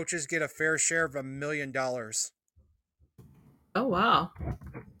players and coaches get a fair share of $1 million. Oh, wow.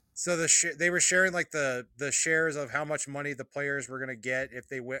 So they were sharing like the shares of how much money the players were going to get if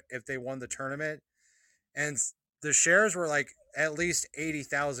they won the tournament, and the shares were like at least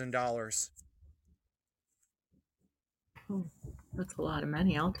 $80,000. Oh, that's a lot of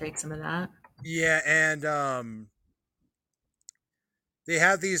money. I'll take some of that. Yeah, and they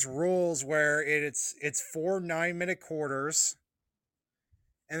have these rules where it's 4 9-minute quarters,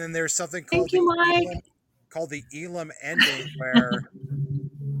 and then there's something Thank you, Mike. called the Elam ending, where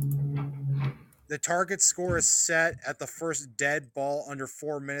the target score is set at the first dead ball under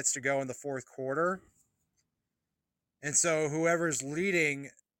 4 minutes to go in the fourth quarter. And so whoever's leading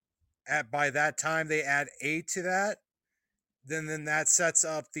by that time, they add 8 to that. Then that sets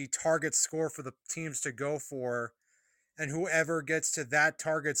up the target score for the teams to go for. And whoever gets to that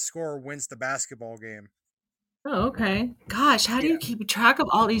target score wins the basketball game. Oh, okay. Gosh, how do you keep track of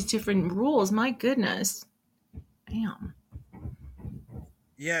all these different rules? My goodness. Damn.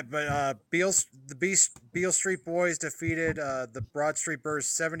 Yeah, but Beale Street Boys defeated the Broad Street Birds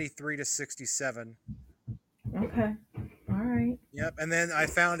 73-67. Okay. All right. Yep, and then I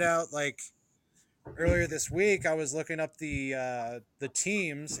found out like earlier this week I was looking up the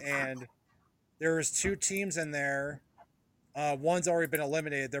teams, and there was 2 teams in there. One's already been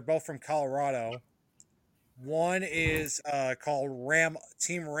eliminated. They're both from Colorado. One is called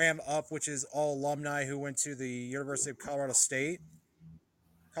Team Ram Up, which is all alumni who went to the University of Colorado State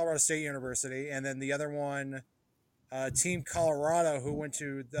University, and then the other one, Team Colorado, who went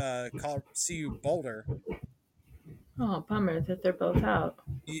to the CU Boulder. Oh, bummer that they're both out.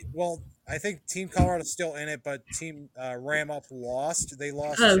 Well, I think Team Colorado's still in it, but Team Ram Up lost. They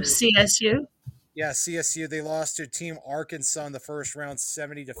lost Oh, to CSU? Yeah, CSU. They lost to Team Arkansas in the first round,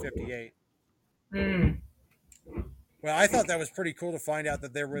 70-58. Well, I thought that was pretty cool to find out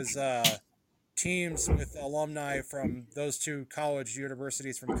that there was teams with alumni from those 2 college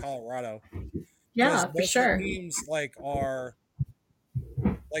universities from Colorado. Yeah, for most sure. of the teams are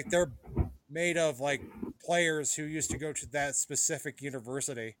they're made of like players who used to go to that specific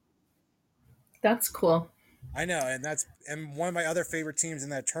university. That's cool. I know, and one of my other favorite teams in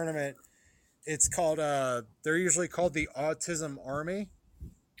that tournament, it's called they're usually called the Autism Army.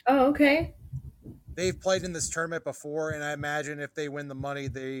 Oh, okay. They've played in this tournament before, and I imagine if they win the money,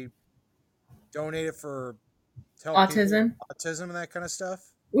 they donate it for Autism, autism and that kind of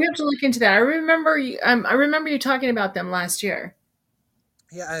stuff. We have to look into that. I remember you. I remember you talking about them last year.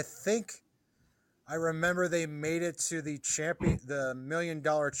 Yeah, I think I remember they made it to the $1 million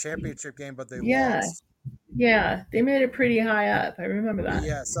championship game, but they lost. Yeah, they made it pretty high up. I remember that.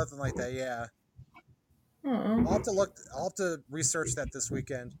 Yeah, something like that. Yeah. Oh. I'll have to research that this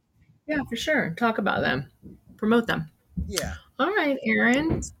weekend. Yeah, for sure. Talk about them. Promote them. Yeah. All right, Ahron.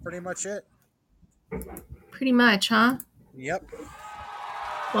 That's pretty much it. Pretty much, huh? Yep.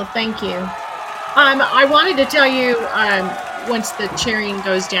 Well, thank you. I wanted to tell you, once the cheering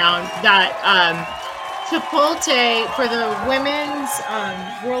goes down, that Chipotle for the women's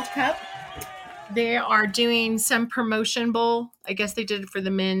World Cup, they are doing some promotion bowl. I guess they did it for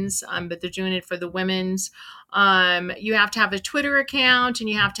the men's, but they're doing it for the women's. You have to have a Twitter account and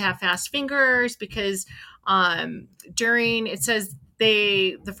you have to have fast fingers because during, it says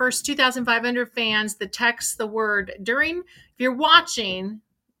the first 2,500 fans that text the word during, if you're watching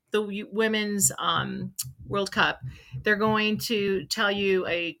the women's World Cup, they're going to tell you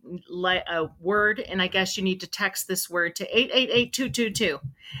a word, and I guess you need to text this word to 888-222.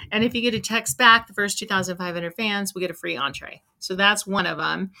 And if you get a text back, the first 2,500 fans will get a free entree. So that's one of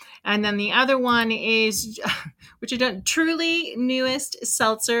them. And then the other one is, which I don't, Truly newest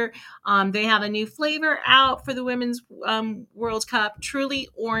Seltzer. They have a new flavor out for the women's World Cup. Truly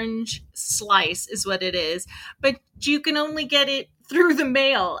Orange Slice is what it is. But you can only get it through the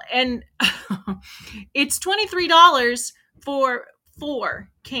mail. And it's $23 for 4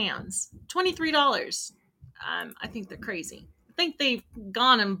 cans. $23. I think they're crazy. I think they've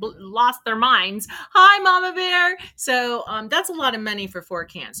gone and lost their minds. Hi, Mama Bear. So that's a lot of money for 4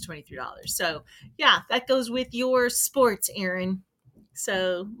 cans, $23. So yeah, that goes with your sports, Ahron.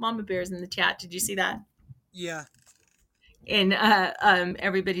 So Mama Bear's in the chat. Did you see that? Yeah. And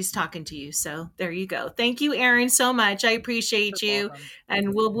everybody's talking to you. So there you go. Thank you, Ahron, so much. I appreciate you. Welcome.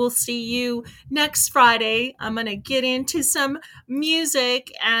 And we'll see you next Friday. I'm going to get into some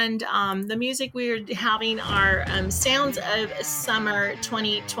music. And the music we're having are Sounds of Summer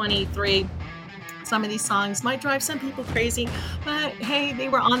 2023. Some of these songs might drive some people crazy, but hey, they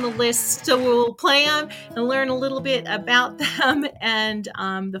were on the list. So we'll play them and learn a little bit about them. And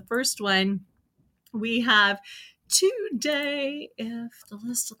the first one, we have today, if the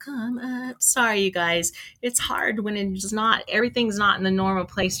list will come up. Sorry, you guys. It's hard when everything's not in the normal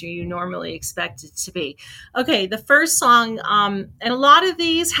place you normally expect it to be. Okay, the first song, and a lot of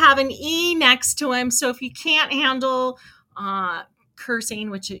these have an E next to them, so if you can't handle cursing,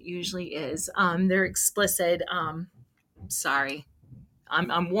 which it usually is, they're explicit. Sorry.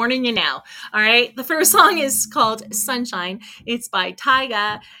 I'm warning you now. All right. The first song is called Sunshine. It's by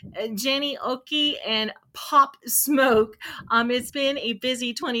Tyga, Jenny Oki, and Pop Smoke. It's been a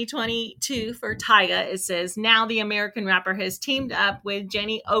busy 2022 for Tyga. It says now the American rapper has teamed up with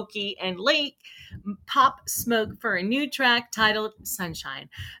Jenny Oki and Lake Pop Smoke for a new track titled Sunshine.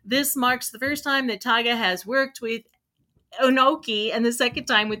 This marks the first time that Tyga has worked with Onoki and the second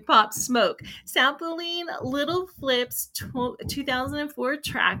time with Pop Smoke, sampling Little Flip's 2004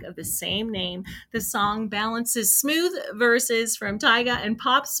 track of the same name. The song balances smooth verses from Tyga and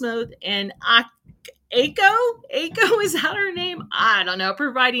Pop Smoke and Aiko, is that her name? I don't know.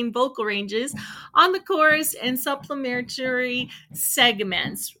 Providing vocal ranges on the chorus and supplementary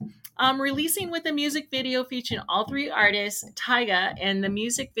segments. Releasing with a music video featuring all three artists, Tyga and the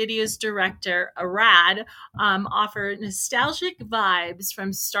music video's director, Arad, offer nostalgic vibes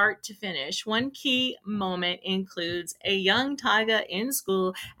from start to finish. One key moment includes a young Tyga in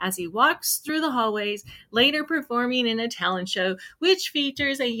school as he walks through the hallways, later performing in a talent show, which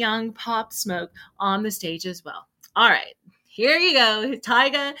features a young Pop Smoke on the stage as well. All right, here you go.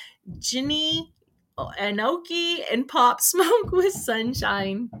 Tyga, Jenny, Onoki, and Pop Smoke with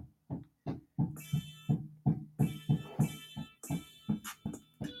Sunshine.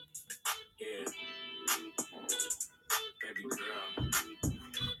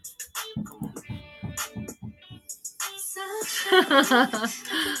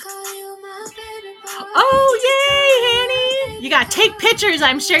 Oh, yay, Hanny! You gotta take pictures.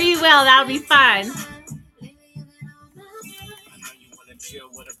 I'm sure you will. That'll be fun.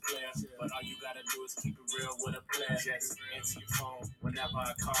 But all you gotta do is keep it real with a player. Just answer your phone whenever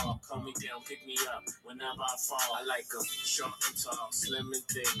I call me down, pick me up whenever I fall. I like them short and tall, slim and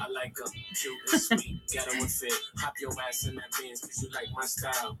thick. I like them cute and sweet, ghetto and fit. Hop your ass in that Benz cause you like my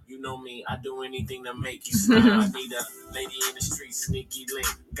style. You know me, I do anything to make you smile. I need a lady in the street, sneaky link.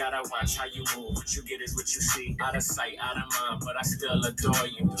 Gotta watch how you move. What you get is what you see. Out of sight, out of mind, but I still adore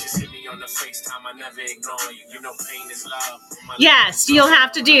you. Just hit me on the FaceTime, I never ignore you. You know pain is love. Yes, you'll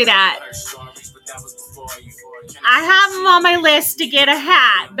have to do that. I have them on my list to get a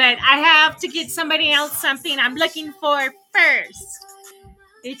hat, but I have to get somebody else something I'm looking for first.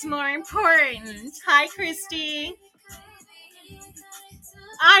 It's more important. Hi, Christy.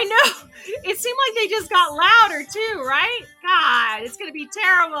 I know. It seemed like they just got louder too, right? God, it's going to be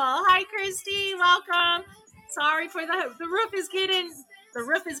terrible. Hi, Christy. Welcome. Sorry for the roof is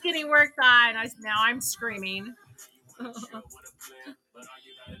getting worked on. Now I'm screaming.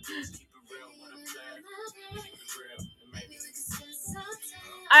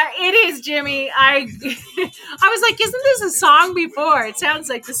 It is, Jimmy. I was like, isn't this a song before? It sounds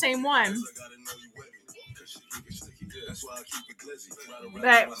like the same one.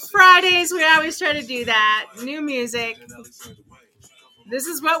 But Fridays, we always try to do that. New music. This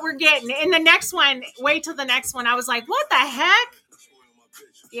is what we're getting. In the next one, wait till the next one. I was like, what the heck?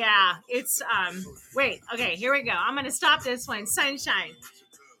 Yeah, it's, wait. Okay, here we go. I'm going to stop this one. Sunshine.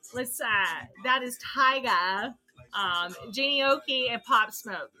 That is Tyga, Jenny Oki, and Pop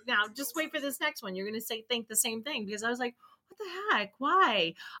Smoke. Now, just wait for this next one. You're going to think the same thing because I was like, what the heck?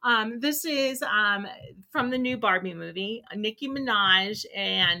 Why? This is from the new Barbie movie, Nicki Minaj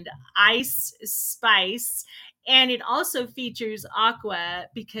and Ice Spice. And it also features Aqua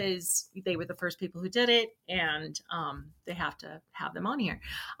because they were the first people who did it, and they have to have them on here.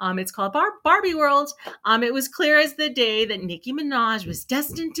 It's called Barbie World. It was clear as the day that Nicki Minaj was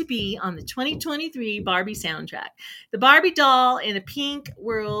destined to be on the 2023 Barbie soundtrack. The Barbie doll in the pink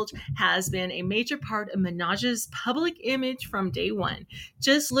world has been a major part of Minaj's public image from day one.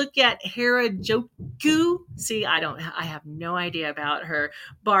 Just look at Harajuku. See, I have no idea about her.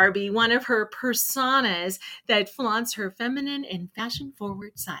 Barbie, one of her personas that flaunts her feminine and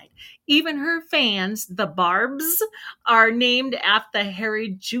fashion-forward side. Even her fans, the Barbs, are named after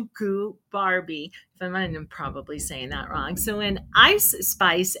Harajuku Barbie. I'm probably saying that wrong. So when Ice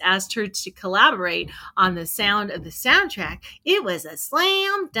Spice asked her to collaborate on the sound of the soundtrack, it was a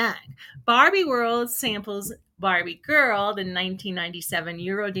slam dunk. Barbie World samples Barbie Girl, the 1997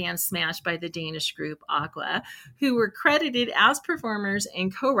 Eurodance smash by the Danish group Aqua, who were credited as performers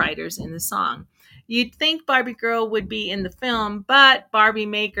and co-writers in the song. You'd think Barbie Girl would be in the film, but Barbie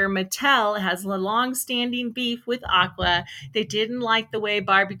maker Mattel has a long-standing beef with Aqua. They didn't like the way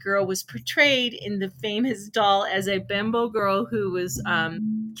Barbie Girl was portrayed in the famous doll as a bimbo girl who was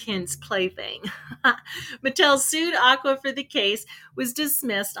Ken's plaything. Mattel sued Aqua for the case, was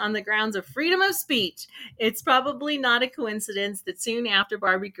dismissed on the grounds of freedom of speech. It's probably not a coincidence that soon after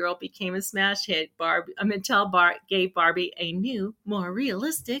Barbie Girl became a smash hit, Mattel gave Barbie a new, more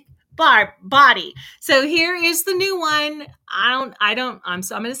realistic body. So here is the new one. I'm going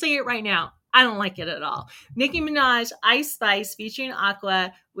to say it right now. I don't like it at all. Nicki Minaj, Ice Spice featuring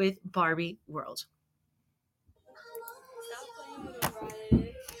Aqua with Barbie World.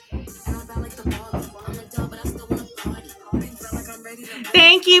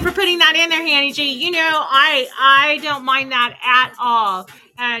 Thank you for putting that in there, Hanny G. You know, I don't mind that at all.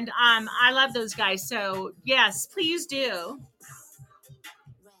 And I love those guys. So yes, please do.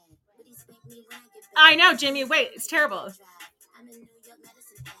 I know, Jimmy. Wait, it's terrible.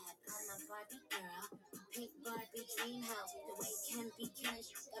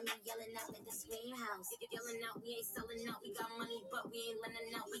 Yelling out like the scream house. Yelling out, we ain't selling out. We got money, but we ain't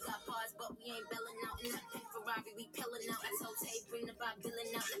lending out. We got bars, but we ain't belling out. In that pink Ferrari, we pillin' out. I told Tay, bring the Bob Dylan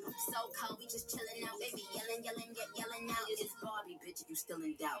out. Like, so cold, we just chillin' out. Baby, yelling, yelling out. It's Barbie, bitch, you still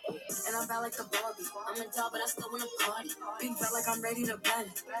in doubt. And I'm bad like the Barbie. I'm a doll, but I still wanna party. Pink felt like I'm ready to bend.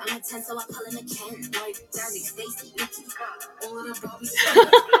 I'm a 10, so I pull in a Ken. Like Daddy, Stacy, Nikki. All of the Barbies.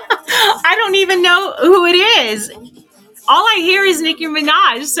 I don't even know who it is. All I hear is Nicki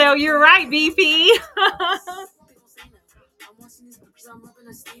Minaj, so you're right, BP.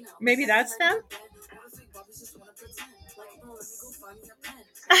 Maybe that's them?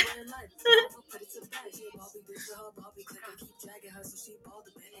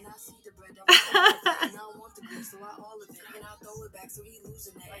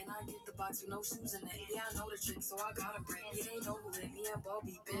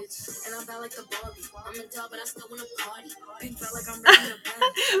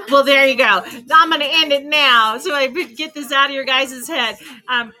 Well, there you go. I'm going to end it now so I get this out of your guys' head.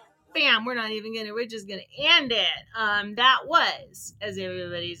 Bam, we're just gonna end it. That was, as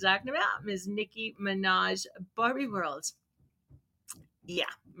everybody's talking about, Ms. Nicki Minaj, Barbie World. Yeah,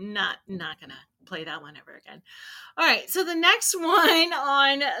 not gonna play that one ever again. All right, so the next one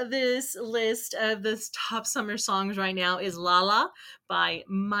on this list of the top summer songs right now is La La by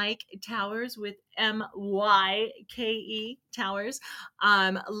Mike Towers with Myke Towers.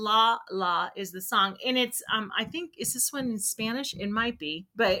 La La is the song, and it's I think, is this one in Spanish? It might be,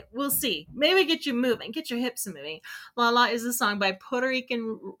 but we'll see. Maybe get you moving, get your hips moving. La La is a song by Puerto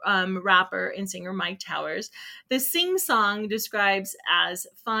Rican rapper and singer Mike Towers. The sing song describes as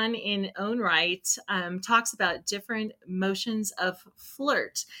fun in own right, talks about different motions of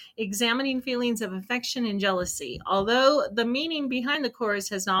flirt, examining feelings of affection and jealousy. Although the meaning behind the chorus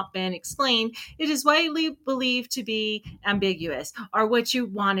has not been explained, it is widely believed to be ambiguous, or what you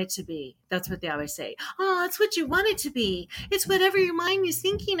want it to be. That's what they always say. Oh, it's what you want it to be. It's whatever your mind is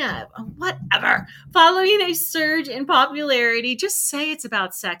thinking of. Whatever. Following a surge in popularity, just say it's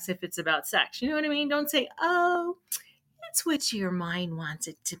about sex if it's about sex. You know what I mean? Don't say, oh, it's what your mind wants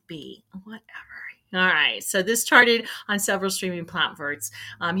it to be. Whatever. All right. So this charted on several streaming platforms.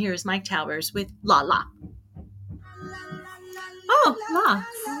 Here's Mike Towers with La La. Oh, La.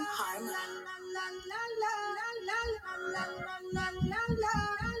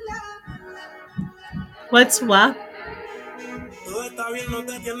 What's what?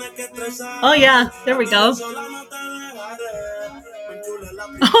 Oh, yeah. There we go.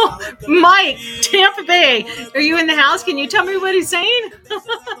 Oh, Mike, Tampa Bay. Are you in the house? Can you tell me what he's saying?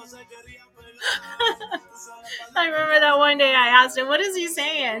 I remember that one day I asked him, what is he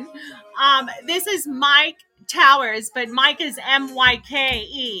saying? This is Mike Towers, but Mike is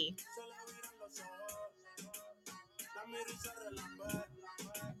Myke.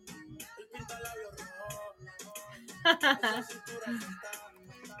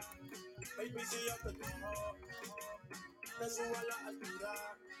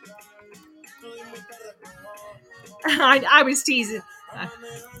 I was teasing.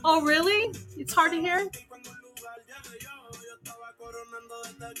 Oh, really? It's hard to hear?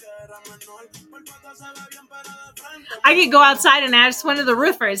 I could go outside and ask one of the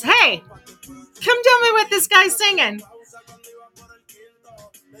roofers, hey, come tell me what this guy's singing.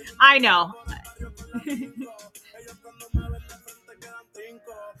 I know.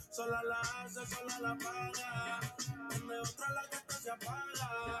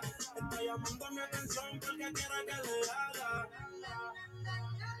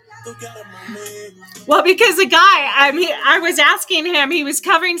 Well, because the guy, I was asking him, he was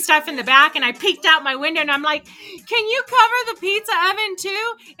covering stuff in the back, and I peeked out my window, and I'm like, can you cover the pizza oven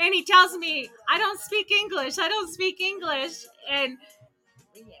too? And he tells me, I don't speak English. And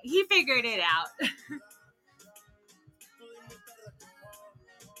he figured it out.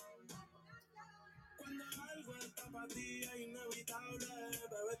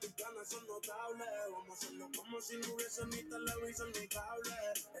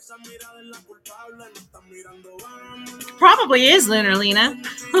 Probably is Lunar Lena.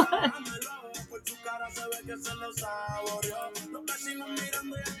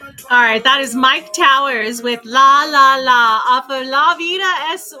 All right, that is Mike Towers with La La La off of La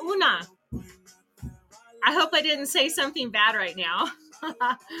Vida Es Una. I hope I didn't say something bad right now.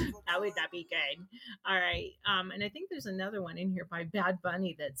 That'd be good. All right. And I think there's another one in here by Bad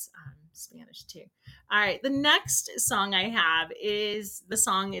Bunny that's Spanish too. All right. The next song I have is the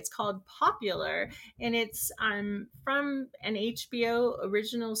song, it's called Popular, and it's from an HBO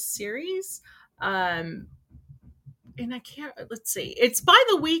original series. And I can't, let's see, it's by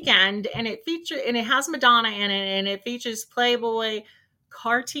The Weeknd, and it has Madonna in it, and it features Playboy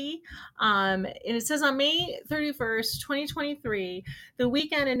Carti. And it says on May 31st, 2023, The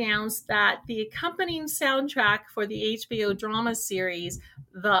Weeknd announced that the accompanying soundtrack for the HBO drama series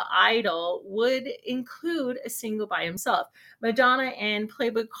The Idol would include a single by himself, Madonna and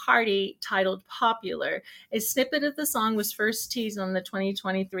Playboy Carti, titled Popular. A snippet of the song was first teased on the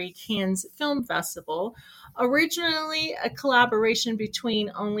 2023 Cannes Film Festival. Originally a collaboration between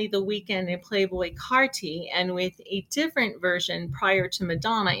only The Weeknd and Playboy Carti, and with a different version prior to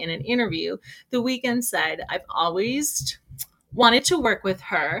Madonna. In an interview, The Weeknd said, I've always wanted to work with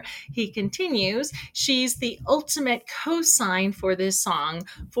her. He continues, she's the ultimate co-sign for this song,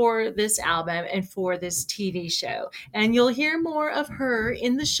 for this album, and for this TV show. And you'll hear more of her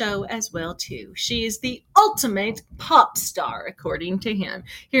in the show as well, too. She is the ultimate pop star, according to him.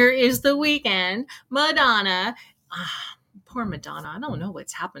 Here is The Weeknd, Madonna. Poor Madonna. I don't know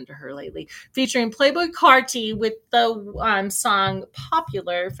what's happened to her lately. Featuring Playboy Carti with the song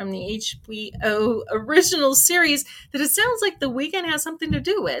Popular from the HBO original series that it sounds like The Weeknd has something to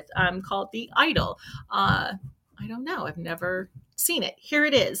do with, called The Idol. I don't know. I've never seen it. Here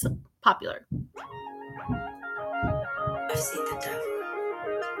it is. Popular. I've seen the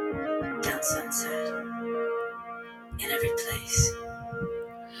devil down Sunset in every place.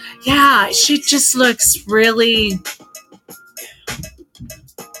 Yeah, she just looks really...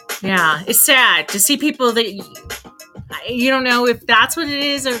 Yeah, it's sad to see people that you don't know if that's what it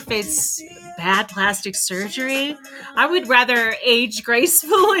is or if it's bad plastic surgery. I would rather age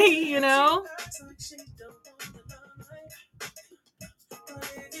gracefully, you know?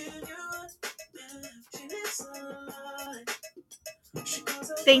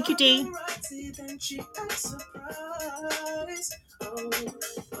 Thank you, Dee.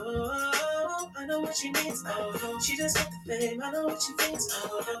 I know what she needs. She just want the fame. I know what she thinks.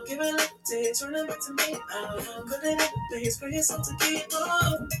 Give her a little taste, run it back to me. Put it in the place for yourself to keep.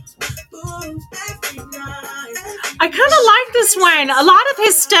 I kind of like this one. A lot of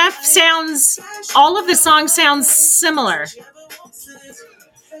his stuff all of the songs sound similar.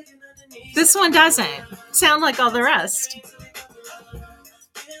 This one doesn't sound like all the rest.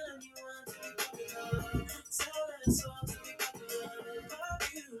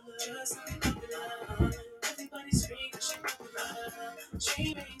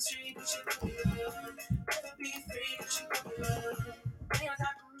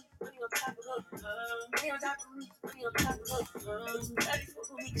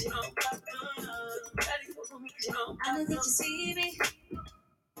 I know that you see me.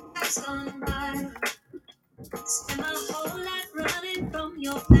 I've gone by. Spend my whole life running from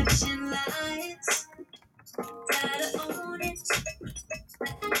your flashing lights. Gotta own it.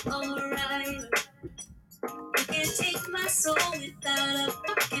 Alright. You can't take my soul without a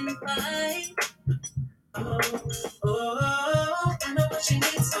fucking fight. I know what she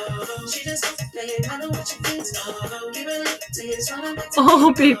needs. She just wants to play. I know what she thinks. Give her a little taste.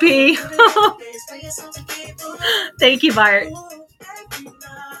 Oh, BP. Thank you, Bart.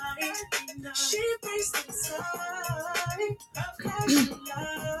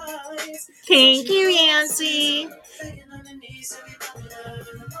 Thank you, Yancy.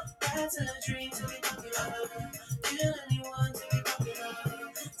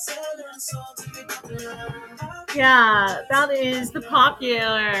 Yeah, that is the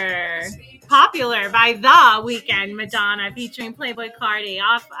Popular by The Weeknd, Madonna, featuring Playboy Carti,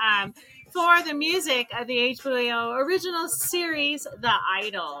 off for the music of the HBO original series The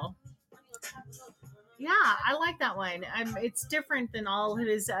Idol. Yeah, I like that one. It's different than all of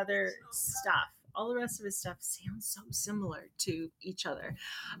his other stuff. All the rest of his stuff sounds so similar to each other.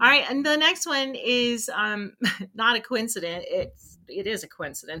 All right, and the next one is not a coincidence. It is a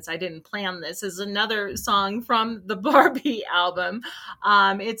coincidence. I didn't plan this. Is another song from the Barbie album.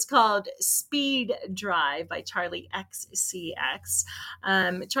 It's called "Speed Drive" by Charlie XCX.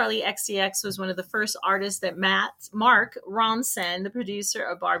 Charlie XCX was one of the first artists that Mark Ronson, the producer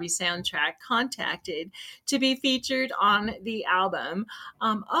of Barbie soundtrack, contacted to be featured on the album.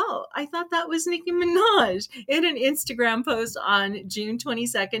 I thought that was Nicki Minaj. In an Instagram post on June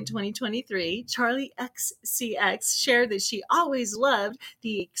 22nd, 2023, Charlie XCX shared that she always loved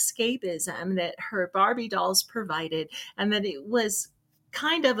the escapism that her Barbie dolls provided, and that it was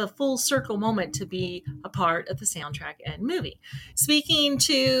kind of a full circle moment to be a part of the soundtrack and movie. Speaking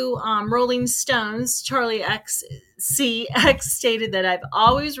to Rolling Stones, Charlie XCX stated that I've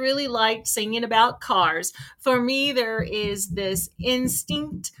always really liked singing about cars. For me, there is this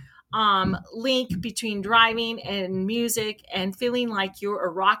instinct link between driving and music and feeling like you're a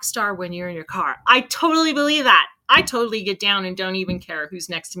rock star when you're in your car. I totally believe that. I totally get down and don't even care who's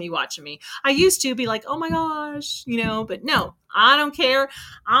next to me watching me. I used to be like, oh my gosh, but no, I don't care.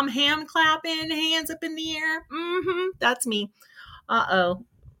 I'm hand clapping, hands up in the air. That's me. Uh-oh.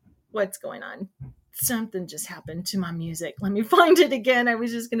 What's going on? Something just happened to my music. Let me find it again. I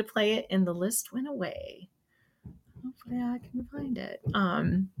was just going to play it and the list went away. Hopefully I can find it.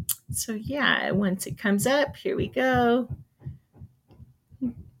 So yeah, once it comes up, here we go.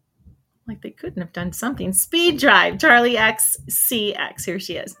 Like they couldn't have done something. Speed Drive, Charlie XCX. Here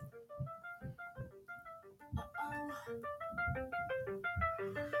she is.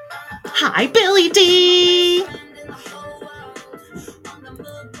 Hi, Billy D.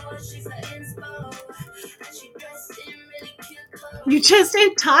 You just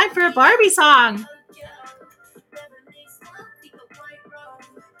in time for a Barbie song.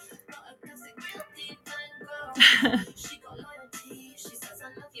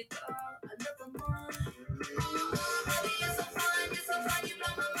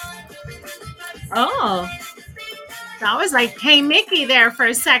 Oh, that was like Hey Mickey there for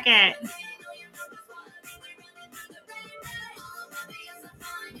a second.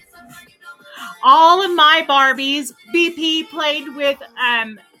 All of my Barbies, BP played with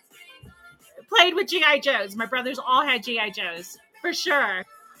G.I. Joes. My brothers all had G.I. Joes for sure.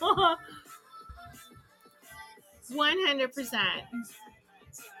 100%.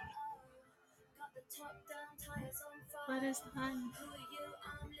 What is that?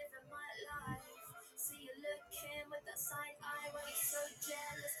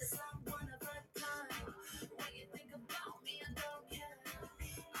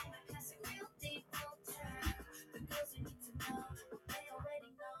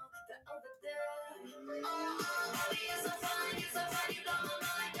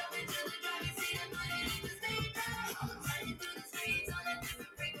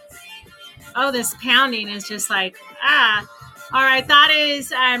 Oh, this pounding is just like, ah. All right, that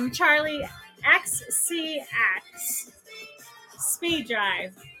is Charlie XCX. Speed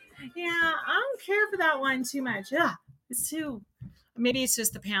Drive. Yeah, I don't care for that one too much. Yeah, it's too. Maybe it's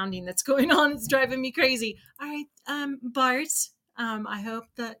just the pounding that's going on. It's driving me crazy. All right, Bart. I hope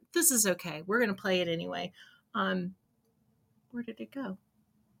that this is okay. We're gonna play it anyway. Where did it go?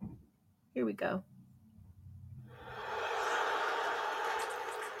 Here we go.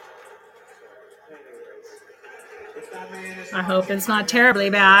 I hope it's not terribly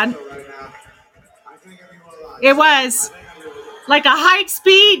bad. It was like a high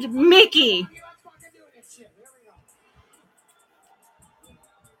speed Mickey.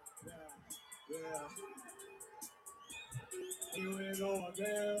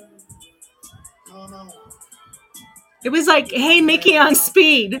 It was like, hey, Mickey on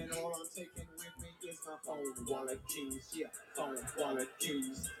speed.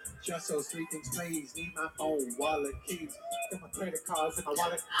 Just those three things, please. Need my phone, wallet, keys. Got my credit cards and my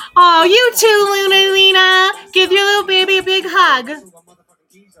wallet. Oh, you too, Luna Lena. Give your little baby a big hug.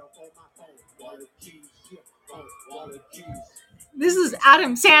 This is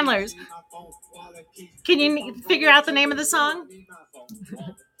Adam Sandler's. Can you figure out the name of the song?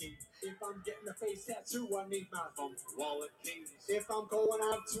 If I'm getting a face tattoo, I need my phone, wallet, keys. If I'm going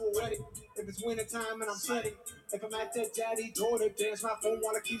out to a wedding, if it's winter time and I'm sweating, if I'm at that daddy-daughter dance, my phone,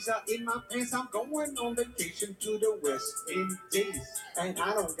 wallet, keys are in my pants. I'm going on vacation to the West Indies, and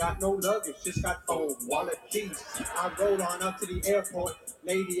I don't got no luggage, just got phone, wallet, keys. I rode on up to the airport,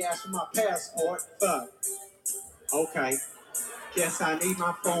 lady asked for my passport, fuck. Okay. Yes, I need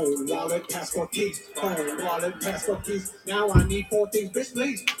my phone, wallet, passport, keys. Phone, wallet, passport, keys. Now I need 4 things, bitch,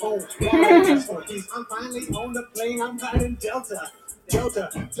 please. Phone, wallet, passport, keys. I'm finally on the plane. I'm riding Delta.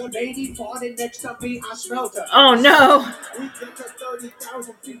 The lady farted next to me. I smelled her. Oh no. We get to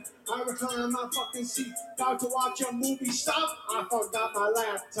 30,000 feet. I recline my fucking seat. About to watch a movie. Stop. I forgot my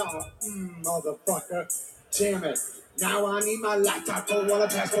laptop. Motherfucker. Damn it. Now I need my laptop, phone, wallet,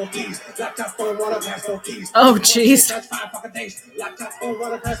 passport, keys. Laptop, phone, wallet, passport, keys. Oh, jeez. That's 5 fucking days. Laptop, phone,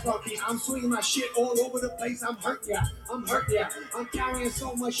 wallet, passport, keys. I'm swinging my shit all over the place. I'm hurting ya. I'm carrying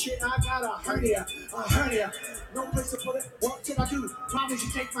so much shit. I got a hernia. No place to put it. What should I do? Probably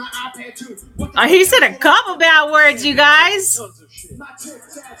should take my iPad too. He said a couple bad words, you guys.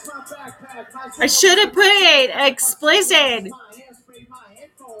 I should have put it explicit.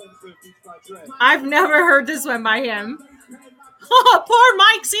 I've never heard this one by him. Oh, poor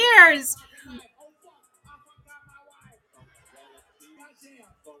Mike's ears.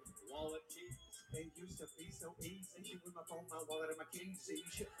 It used to be so easy with my phone, my wallet, and my keys.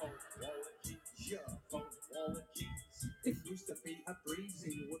 Phone, wallet, keys, phone, wallet, keys. It used to be a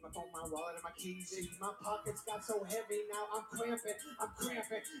breezy with my phone, my wallet, and my keys. My pockets got so heavy now I'm cramping.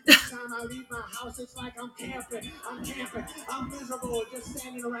 Each time I leave my house, it's like I'm camping. I'm miserable, just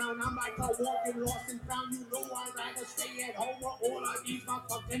standing around. I'm like a walking lost and found. You know I'd rather stay at home or all I need my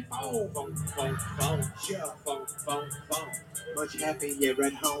fucking phone. Phone. Much happier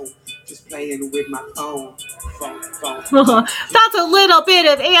at home, just playing with my phone. That's a little bit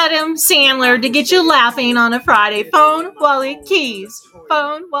of Adam Sandler to get you laughing on a Friday. Phone, wallet, keys.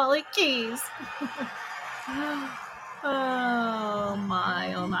 Phone, wallet, keys. Oh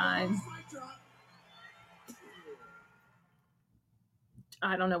my.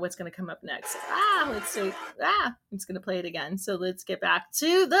 I don't know what's going to come up next. Let's see. It's going to play it again. So let's get back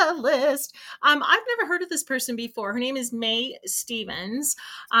to the list. I've never heard of this person before. Her name is May Stevens.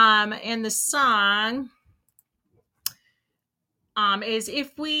 And the song is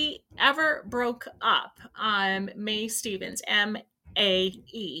If We Ever Broke Up. May Stevens,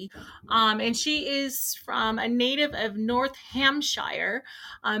 M-A-E. And she is from a native of North Hampshire.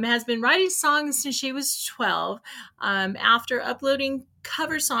 Has been writing songs since she was 12. After uploading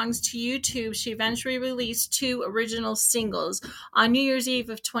cover songs to YouTube, she eventually released 2 original singles. On New Year's Eve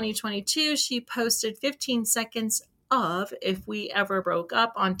of 2022, she posted 15 seconds of If We Ever Broke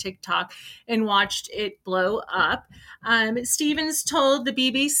Up on TikTok and watched it blow up. Stevens told the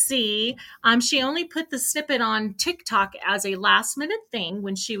BBC she only put the snippet on TikTok as a last minute thing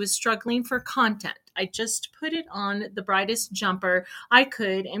when she was struggling for content. I just put it on the brightest jumper I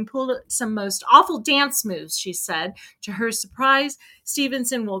could and pulled some most awful dance moves, she said. To her surprise,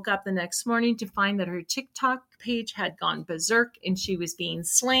 Stevenson woke up the next morning to find that her TikTok page had gone berserk and she was being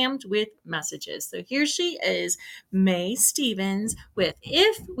slammed with messages. So here she is, May Stevens, with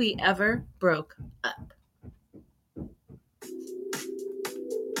If We Ever Broke Up.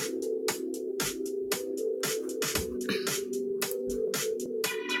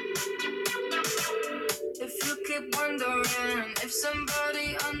 If you keep wondering if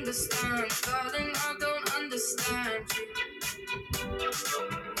somebody understands, darling, I don't understand you.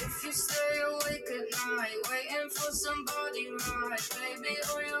 If you stay awake at night, waiting for somebody right, baby,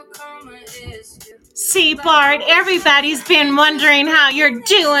 all your karma is you. See, Bart, everybody's been wondering how you're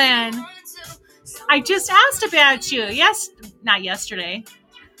doing. I just asked about you. Not yesterday.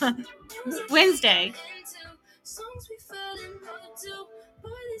 Wednesday.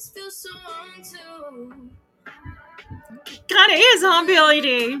 Kind of is, huh, Billy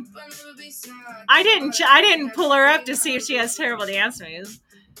D? I didn't pull her up to see if she has terrible dance moves.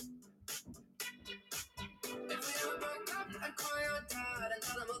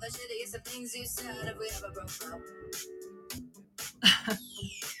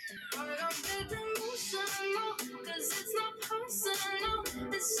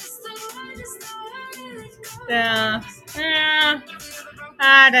 Yeah.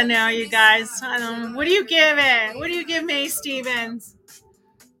 I don't know, you guys. I don't know. What do you give it? What do you give May Stevens?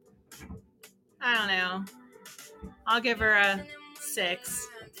 I don't know. I'll give her a 6.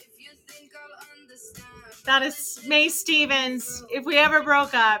 That is May Stevens, If We Ever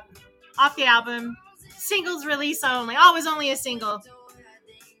Broke Up, off the album. Singles release only. Always only a single.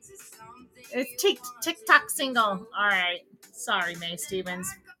 It's TikTok single. All right. Sorry, May Stevens.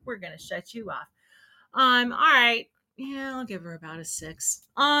 We're going to shut you off. All right. Yeah, I'll give her about a 6.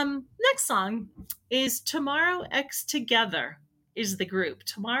 Next song is Tomorrow X Together is the group.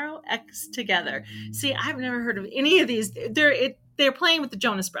 Tomorrow X Together. See, I've never heard of any of these. They're playing with the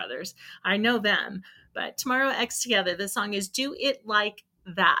Jonas Brothers. I know them. But Tomorrow X Together, the song is Do It Like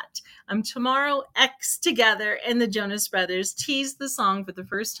that. Tomorrow X Together and the Jonas Brothers teased the song for the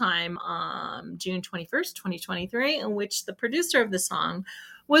first time on June 21st, 2023, in which the producer of the song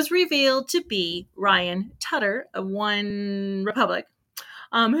was revealed to be Ryan Tutter of One Republic,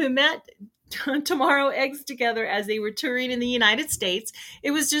 who met Tomorrow Eggs together as they were touring in the United States.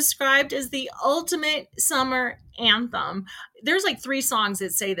 It was described as the ultimate summer anthem. There's like 3 songs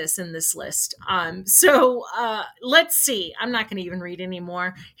that say this in this list. So let's see. I'm not going to even read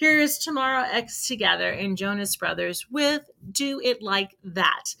anymore. Here is Tomorrow Eggs Together and Jonas Brothers with Do It Like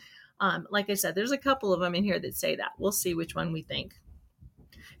That. Like I said, there's a couple of them in here that say that. We'll see which one we think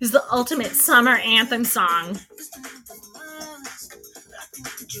is the ultimate summer anthem song.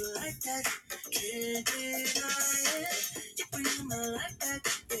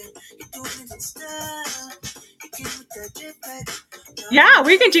 Yeah,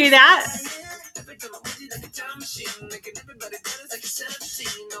 we can do that.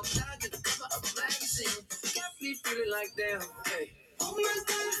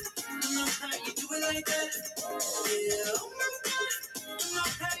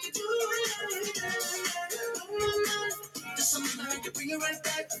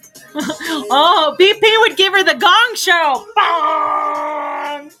 Oh, BP would give her the gong show.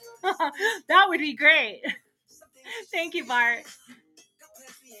 Bong! That would be great. Thank you, Bart.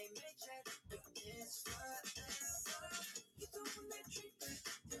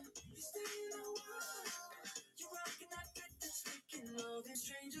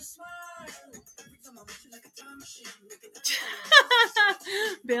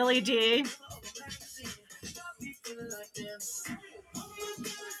 Billy D.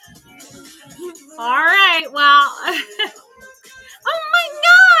 All right, well, oh my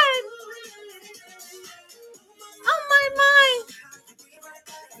God. Oh my.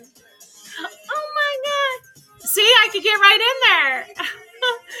 Oh my God. See, I could get right in there.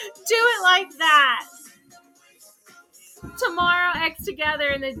 Do it like that. Tomorrow X Together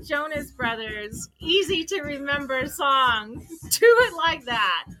and the Jonas Brothers. Easy to remember song. Do it like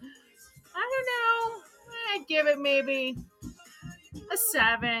that. I don't know. I'd give it maybe a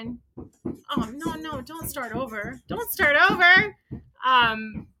 7. Oh, no, don't start over. Don't start over.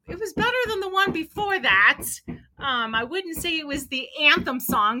 It was better than the one before that. I wouldn't say it was the anthem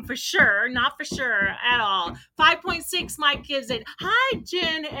song for sure. Not for sure at all. 5.6, Mike gives it. Hi,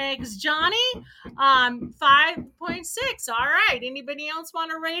 Gen X Johnny. 5.6. All right. Anybody else want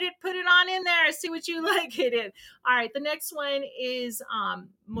to rate it? Put it on in there. See what you like it in. All right. The next one is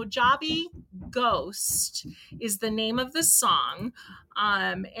Mojave Ghost is the name of the song.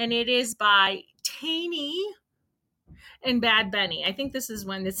 And it is by Taney and Bad Bunny. I think this is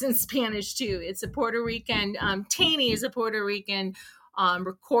one that's in Spanish too. It's a Puerto Rican, Taney is a Puerto Rican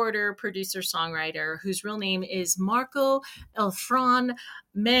recorder, producer, songwriter whose real name is Marco Elfran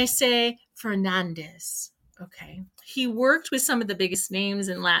Mese Fernandez. Okay. He worked with some of the biggest names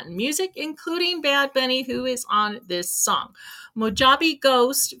in Latin music, including Bad Bunny, who is on this song. Mojave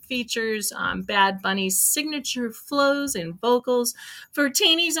Ghost features Bad Bunny's signature flows and vocals. For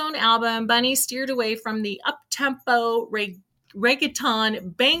Taney's own album, Bunny steered away from the up-tempo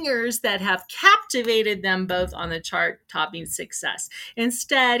reggaeton bangers that have captivated them both on the chart-topping success.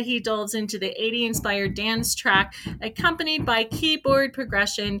 Instead, he delves into the 80s-inspired dance track accompanied by keyboard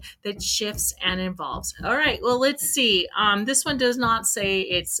progression that shifts and evolves. All right, well, let's see. This one does not say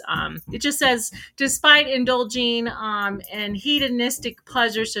it's, it just says, despite indulging in hedonistic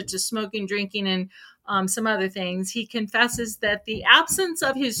pleasures such as smoking, drinking, and some other things, he confesses that the absence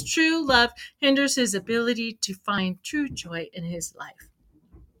of his true love hinders his ability to find true joy in his life.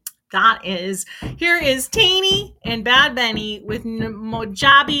 Here is Taney and Bad Bunny with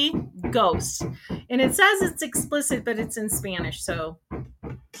Mojave Ghost. And it says it's explicit, but it's in Spanish, so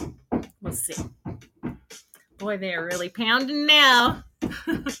we'll see. Boy, they are really pounding now.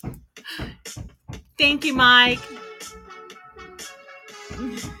 Thank you, Mike.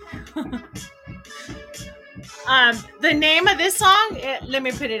 The name of this song, let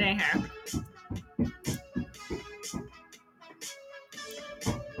me put it in here.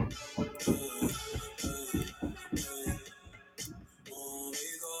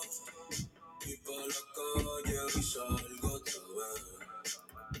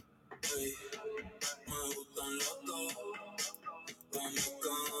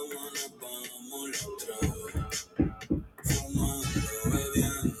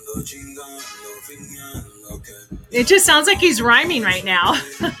 It just sounds like he's rhyming right now.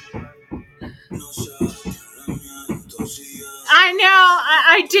 I know,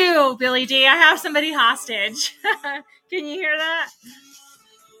 I do, Billy D. I have somebody hostage. Can you hear that?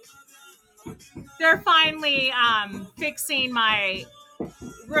 They're finally fixing my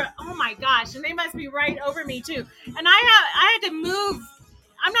Oh my gosh, and they must be right over me too. And I had to move.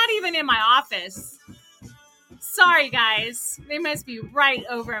 I'm not even in my office. Sorry guys, they must be right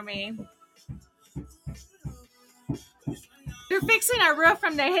over me. They're fixing our roof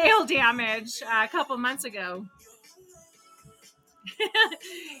from the hail damage a couple months ago.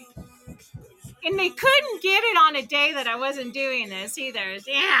 And they couldn't get it on a day that I wasn't doing this either.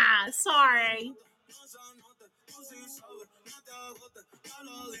 Yeah, sorry.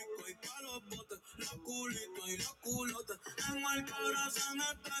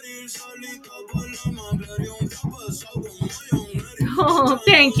 Oh,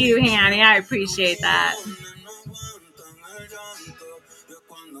 thank you, Hanny. I appreciate that.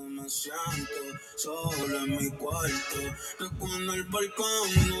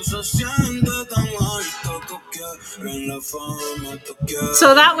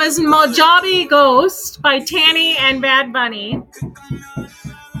 So that was Mojave Ghost by Tanny and Bad Bunny.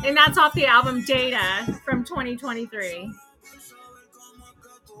 And that's off the album Data from 2023.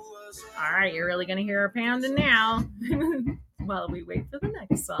 All right, you're really going to hear her pounding now. While we wait for the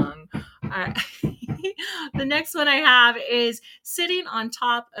next song. The next one I have is Sitting on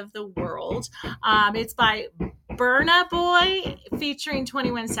Top of the World. It's by Burna Boy featuring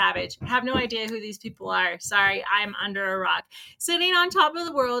 21 Savage. I have no idea who these people are. Sorry, I'm under a rock. Sitting on Top of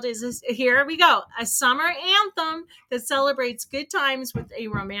the World is, here we go, a summer anthem that celebrates good times with a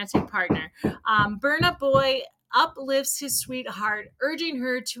romantic partner. Burna Boy uplifts his sweetheart, urging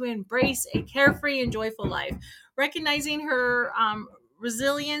her to embrace a carefree and joyful life. Recognizing her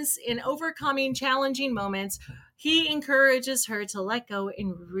resilience in overcoming challenging moments, he encourages her to let go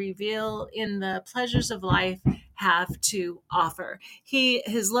and reveal in the pleasures of life have to offer.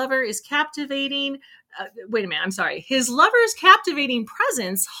 His lover is captivating. His lover's captivating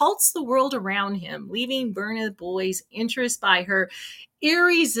presence halts the world around him, leaving Burna Boy's interest by her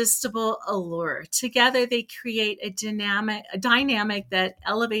irresistible allure. Together, they create a dynamic that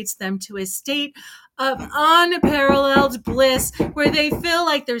elevates them to a state of unparalleled bliss where they feel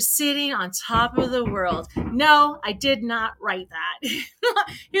like they're sitting on top of the world. No, I did not write that. Here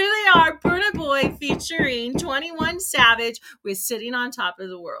they are, Burna Boy featuring 21 Savage with Sitting on Top of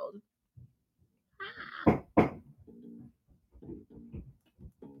the World.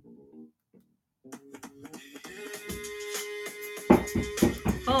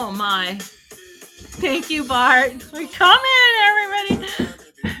 Oh my. Thank you, Bart. Come in, everybody.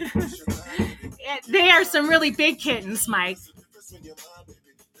 They are some really big kittens, Mike.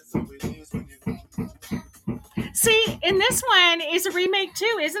 See, and this one is a remake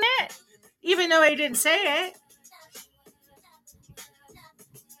too, isn't it? Even though I didn't say it.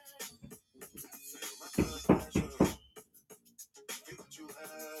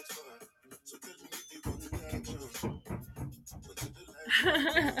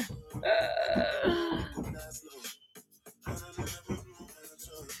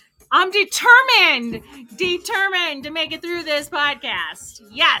 I'm determined to make it through this podcast.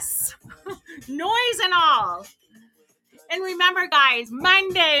 Yes. Noise and all. And remember, guys,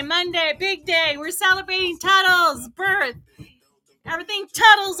 Monday, big day. We're celebrating Tuttle's birth. Everything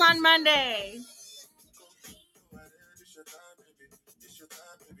Tuttle's on Monday.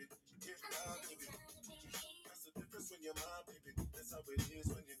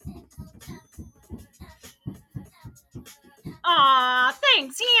 Aw,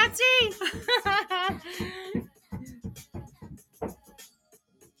 thanks, Yancy.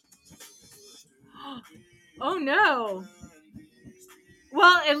 Oh no.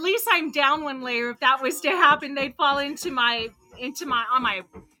 Well, at least I'm down one layer. If that was to happen, they'd fall into my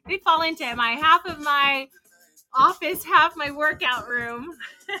half of my office, half my workout room.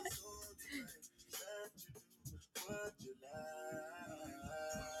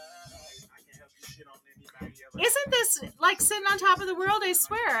 Isn't this like Sitting on Top of the World? I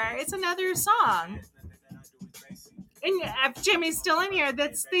swear, it's another song. And if Jimmy's still in here,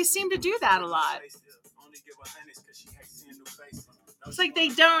 they seem to do that a lot. It's like they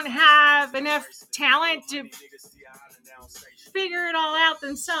don't have enough talent to figure it all out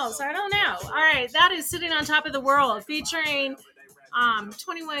themselves. I don't know. All right, that is Sitting on Top of the World featuring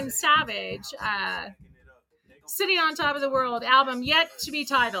 21 Savage. Sitting on Top of the World album yet to be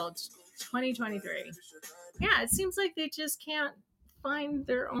titled 2023. Yeah, it seems like they just can't find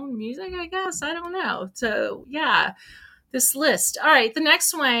their own music, I guess. I don't know. So, yeah, this list. All right, the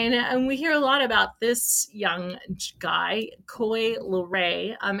next one, and we hear a lot about this young guy, Coi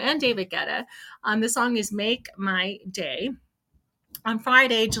Leray, and David Guetta. The song is Make My Day. On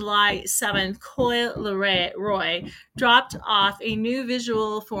Friday, July 7th, Coy Leroy dropped off a new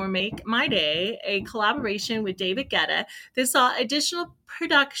visual for Make My Day, a collaboration with David Guetta that saw additional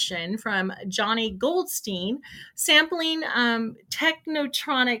production from Johnny Goldstein, sampling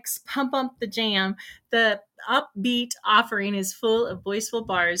Technotronic's Pump Up the Jam. The upbeat offering is full of voiceful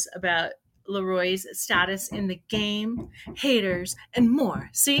bars about Leroy's status in the game, haters, and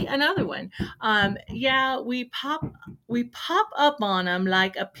more. See, another one. Yeah, we pop up on them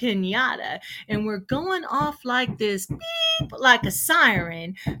like a pinata, and we're going off like this, beep, like a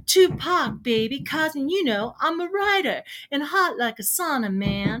siren. Tupac, baby, cause you know I'm a writer, and hot like a sauna,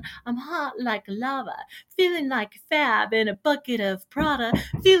 man. I'm hot like lava, feeling like fab in a bucket of Prada,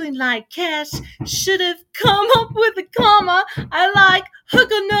 feeling like cash should have come up with a comma. I like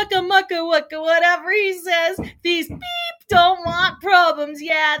hooka nucka mucka waka, whatever he says. These beep don't want problems.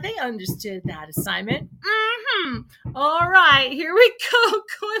 Yeah, they understood that assignment. All right, here we go.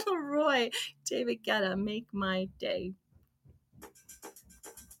 Coy Leroy, David Guetta, Make My Day.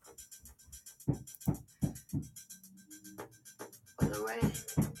 Leroy,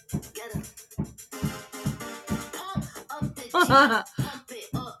 Guetta. Pump up the jam, pump it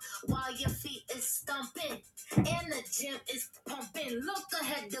up while your feet is stumping. And the gym is pumping. Look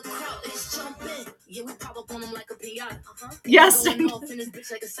ahead, the crowd is jumping. Yeah, we pop up on them like a piata. Yes. Going off in this bitch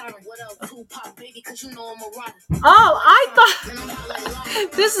like a siren. What up, Tupac, baby? Cause you know I'm a rider. Oh, I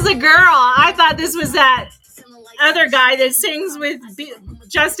thought this is a girl. I thought this was that other guy that sings with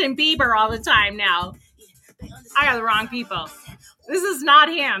Justin Bieber all the time now. I got the wrong people. This is not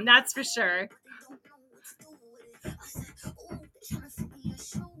him, that's for sure.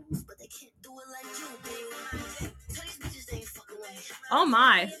 Oh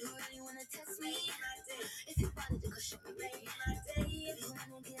my.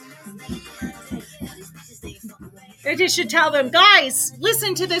 They just should tell them, guys,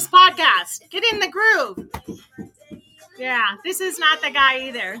 listen to this podcast. Get in the groove. Yeah, this is not the guy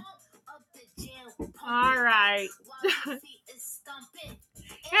either. All right.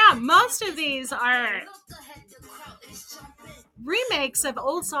 Yeah, most of these are remakes of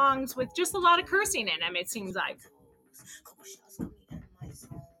old songs with just a lot of cursing in them, it seems like.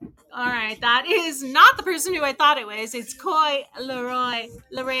 All right, that is not the person who I thought it was. It's Coy Leroy,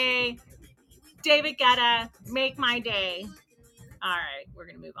 David Guetta, Make My Day. All right, we're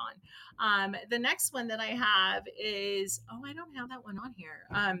going to move on. The next one that I have is, I don't have that one on here.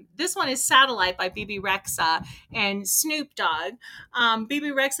 This one is Satellite by BB Rexha and Snoop Dogg.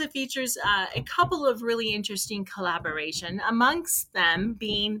 BB Rexha features a couple of really interesting collaboration, amongst them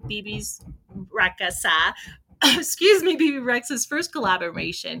being BB Rexha's first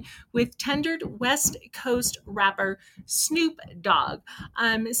collaboration with tendered West Coast rapper Snoop Dogg.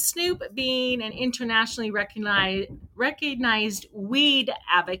 Snoop being an internationally recognized weed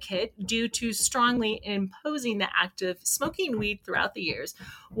advocate due to strongly imposing the act of smoking weed throughout the years,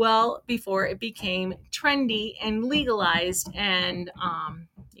 well before it became trendy and legalized. And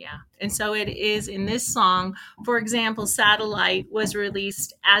so it is in this song. For example, Satellite was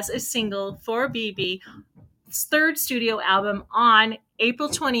released as a single for BB's third studio album on April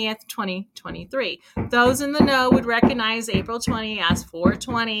 20th, 2023. Those in the know would recognize April 20 as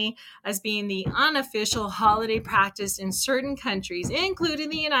 420 as being the unofficial holiday practice in certain countries,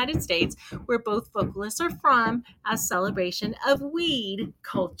 including the United States, where both vocalists are from, as celebration of weed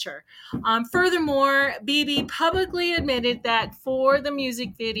culture. Furthermore, BB publicly admitted that for the music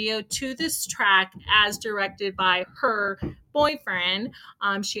video to this track, as directed by her boyfriend,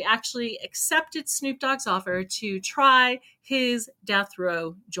 she actually accepted Snoop Dogg's offer to try his Death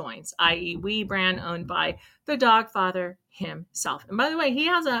Row joints, i.e. weed brand owned by the Dogfather himself. And by the way, he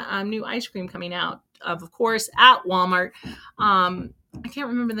has a new ice cream coming out, of course, at Walmart. I can't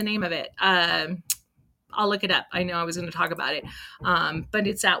remember the name of it. I'll look it up. I know I was going to talk about it, but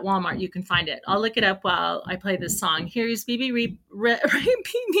it's at Walmart. You can find it. I'll look it up while I play this song. Here's BB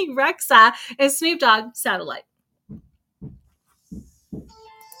Rexha and Snoop Dogg, Satellite.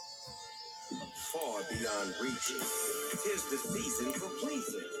 Far beyond reaching. 'Tis the season for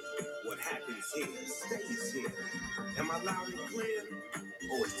pleasing. What happens here stays here. Am I loud and clear?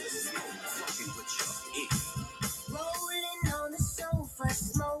 Or is the smoke fucking with your ear? Rolling on the sofa,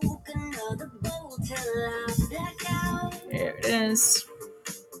 smoke another bowl till I black out. There it is.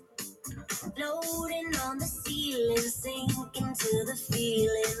 Floating on the ceiling, sinking to the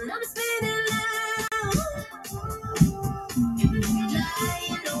feeling. I'm spinning out.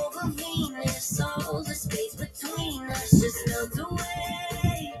 Lying over Venus, all the space between us just melt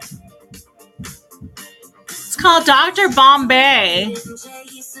away. It's called Dr. Bombay.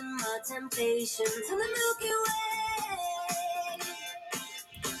 Chasing my temptation to the Milky Way.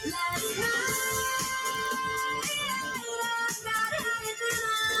 Last night, I got higher than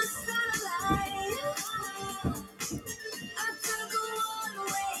a satellite. I took a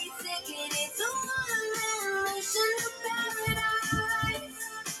one-way ticket. It's a one-man mission to paradise.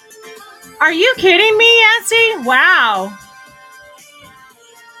 Are you kidding me, Yancy? Wow.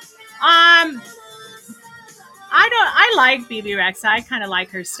 I like BB Rexa. I kind of like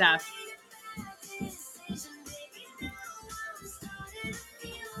her stuff.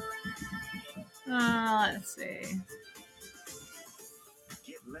 Let's see.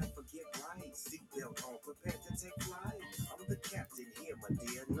 Get left or get right. Seatbelt on, prepare to take flight. I'm the captain here, my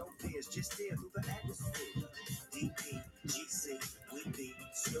dear. No fears, just steer through the atmosphere. DP, GC, we be,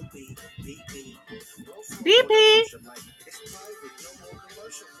 Snoopy, BP. BP. It's private, no more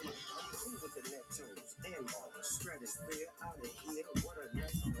commercial flight. I'm cool with the Neptunes and all the stratosphere out of here. What a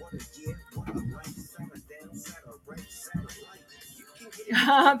night, what a year, what a life. Saturday down, Saturday, satellite. You can get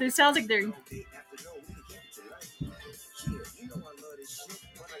it. This sounds like they're.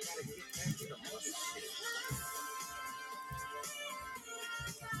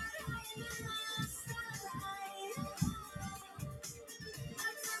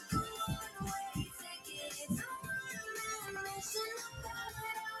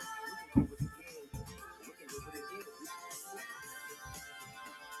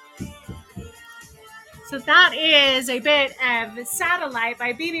 So that is a bit of Satellite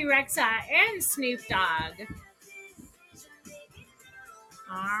by BB Rexa and Snoop Dogg.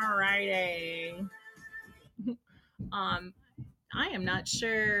 All righty. I am not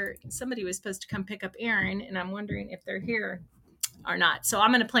sure. Somebody was supposed to come pick up Ahron, and I'm wondering if they're here or not. So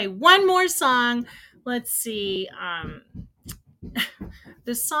I'm going to play one more song. Let's see.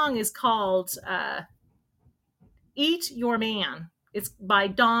 This song is called Eat Your Man. It's by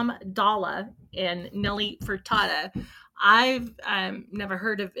Dom Dalla and Nelly Furtado. I've never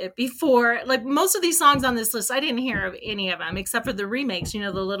heard of it before. Like most of these songs on this list, I didn't hear of any of them except for the remakes, you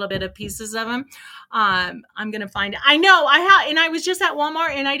know, the little bit of pieces of them. I'm going to find it. I know and I was just at Walmart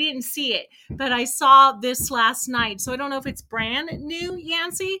and I didn't see it, but I saw this last night. So I don't know if it's brand new,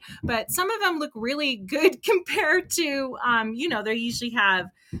 Yancy, but some of them look really good compared to, you know, they usually have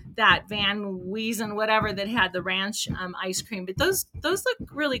that Van Weesen, whatever, that had the ranch ice cream, but those look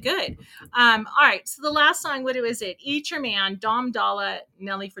really good. All right, so the last song, what was it? Eat Your Man, Dom Dalla,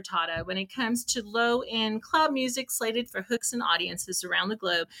 Nelly Furtado. When it comes to low-end club music slated for hooks and audiences around the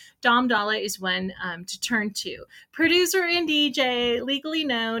globe, Dom Dalla is one to turn to. Producer and DJ, legally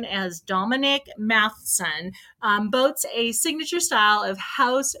known as Dominic Matheson, boasts a signature style of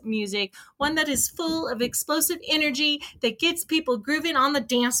house music, one that is full of explosive energy that gets people grooving on the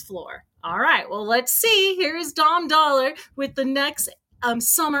dance floor. All right, well, let's see. Here's Dom Dalla with the next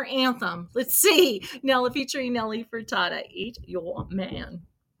summer anthem. Let's see. Nelly featuring Nelly Furtado, Eat Your Man.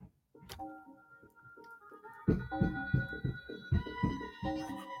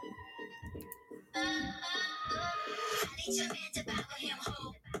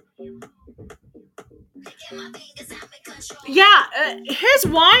 Yeah, his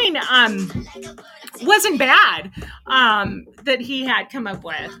wine wasn't bad that he had come up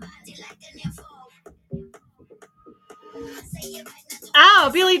with. Oh,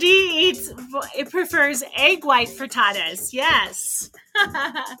 Billy D prefers egg white frittatas. Yes.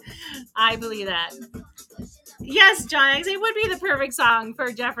 I believe that. Yes, John, it would be the perfect song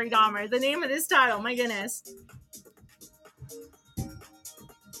for Jeffrey Dahmer. The name of this title, my goodness.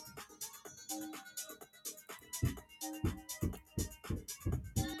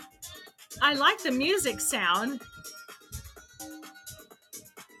 I like the music sound.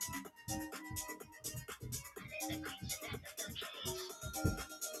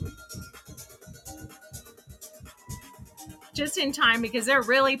 Just in time because they're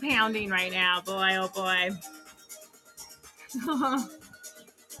really pounding right now. Boy, oh boy.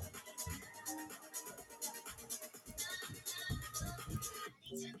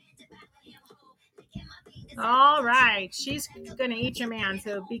 All right. She's going to Eat Your Man,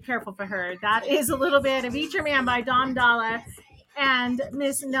 so be careful for her. That is a little bit of Eat Your Man by Dom Dalla and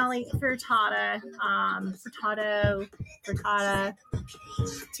Miss Nelly Furtado. Frittata,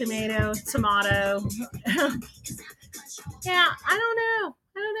 tomato. Yeah, I don't know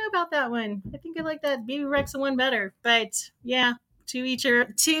about that one. I think I like that BB Rexa one better. But yeah, to each their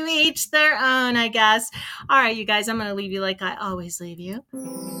own, I guess. All right, you guys, I'm going to leave you like I always leave you.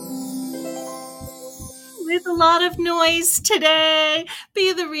 with a lot of noise today.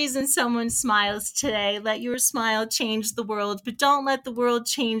 Be the reason someone smiles today. Let your smile change the world, but don't let the world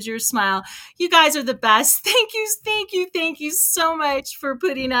change your smile. You guys are the best. Thank you so much for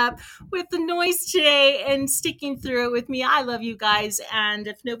putting up with the noise today and sticking through it with me. I love you guys, and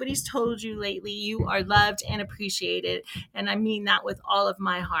if nobody's told you lately, you are loved and appreciated, and I mean that with all of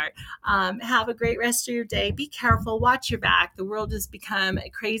my heart. Have a great rest of your day. Be careful. Watch your back. The world has become a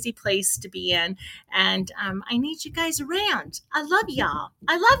crazy place to be in, and I need you guys around. I love y'all.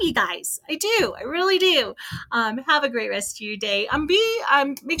 I love you guys. I do. I really do. Have a great rest of your day.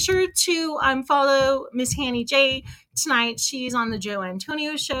 Make sure to follow Miss Hanny J tonight. She's on the Joe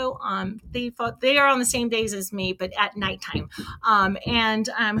Antonio show. They are on the same days as me, but at nighttime. And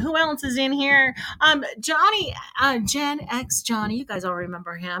who else is in here? Johnny, Gen X Johnny. You guys all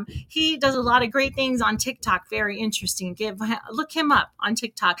remember him. He does a lot of great things on TikTok. Very interesting. Look him up on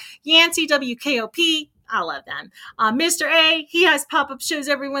TikTok. Yancey WKOP. I love them. Mr. A, he has pop-up shows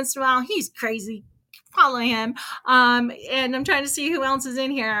every once in a while. He's crazy. Follow him. And I'm trying to see who else is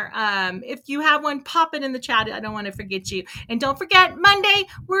in here. If you have one, pop it in the chat. I don't want to forget you. And don't forget, Monday,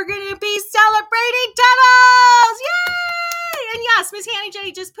 we're going to be celebrating tunnels. Yay! And yes, Miss Hanny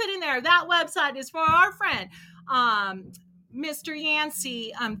J just put in there, that website is for our friend, Mr.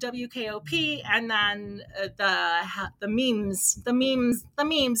 Yancey, WKOP, and then the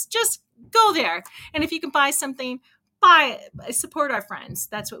memes. Just go there. And if you can buy something, support our friends.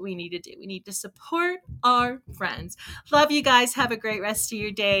 That's what we need to do. We need to support our friends. Love you guys. Have a great rest of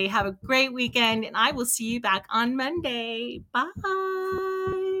your day. Have a great weekend, and I will see you back on Monday. Bye.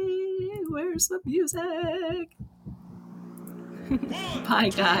 Where's the music?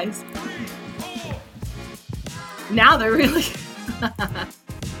 Bye, guys. Now they're really...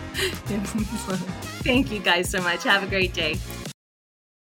 Thank you guys so much. Have a great day.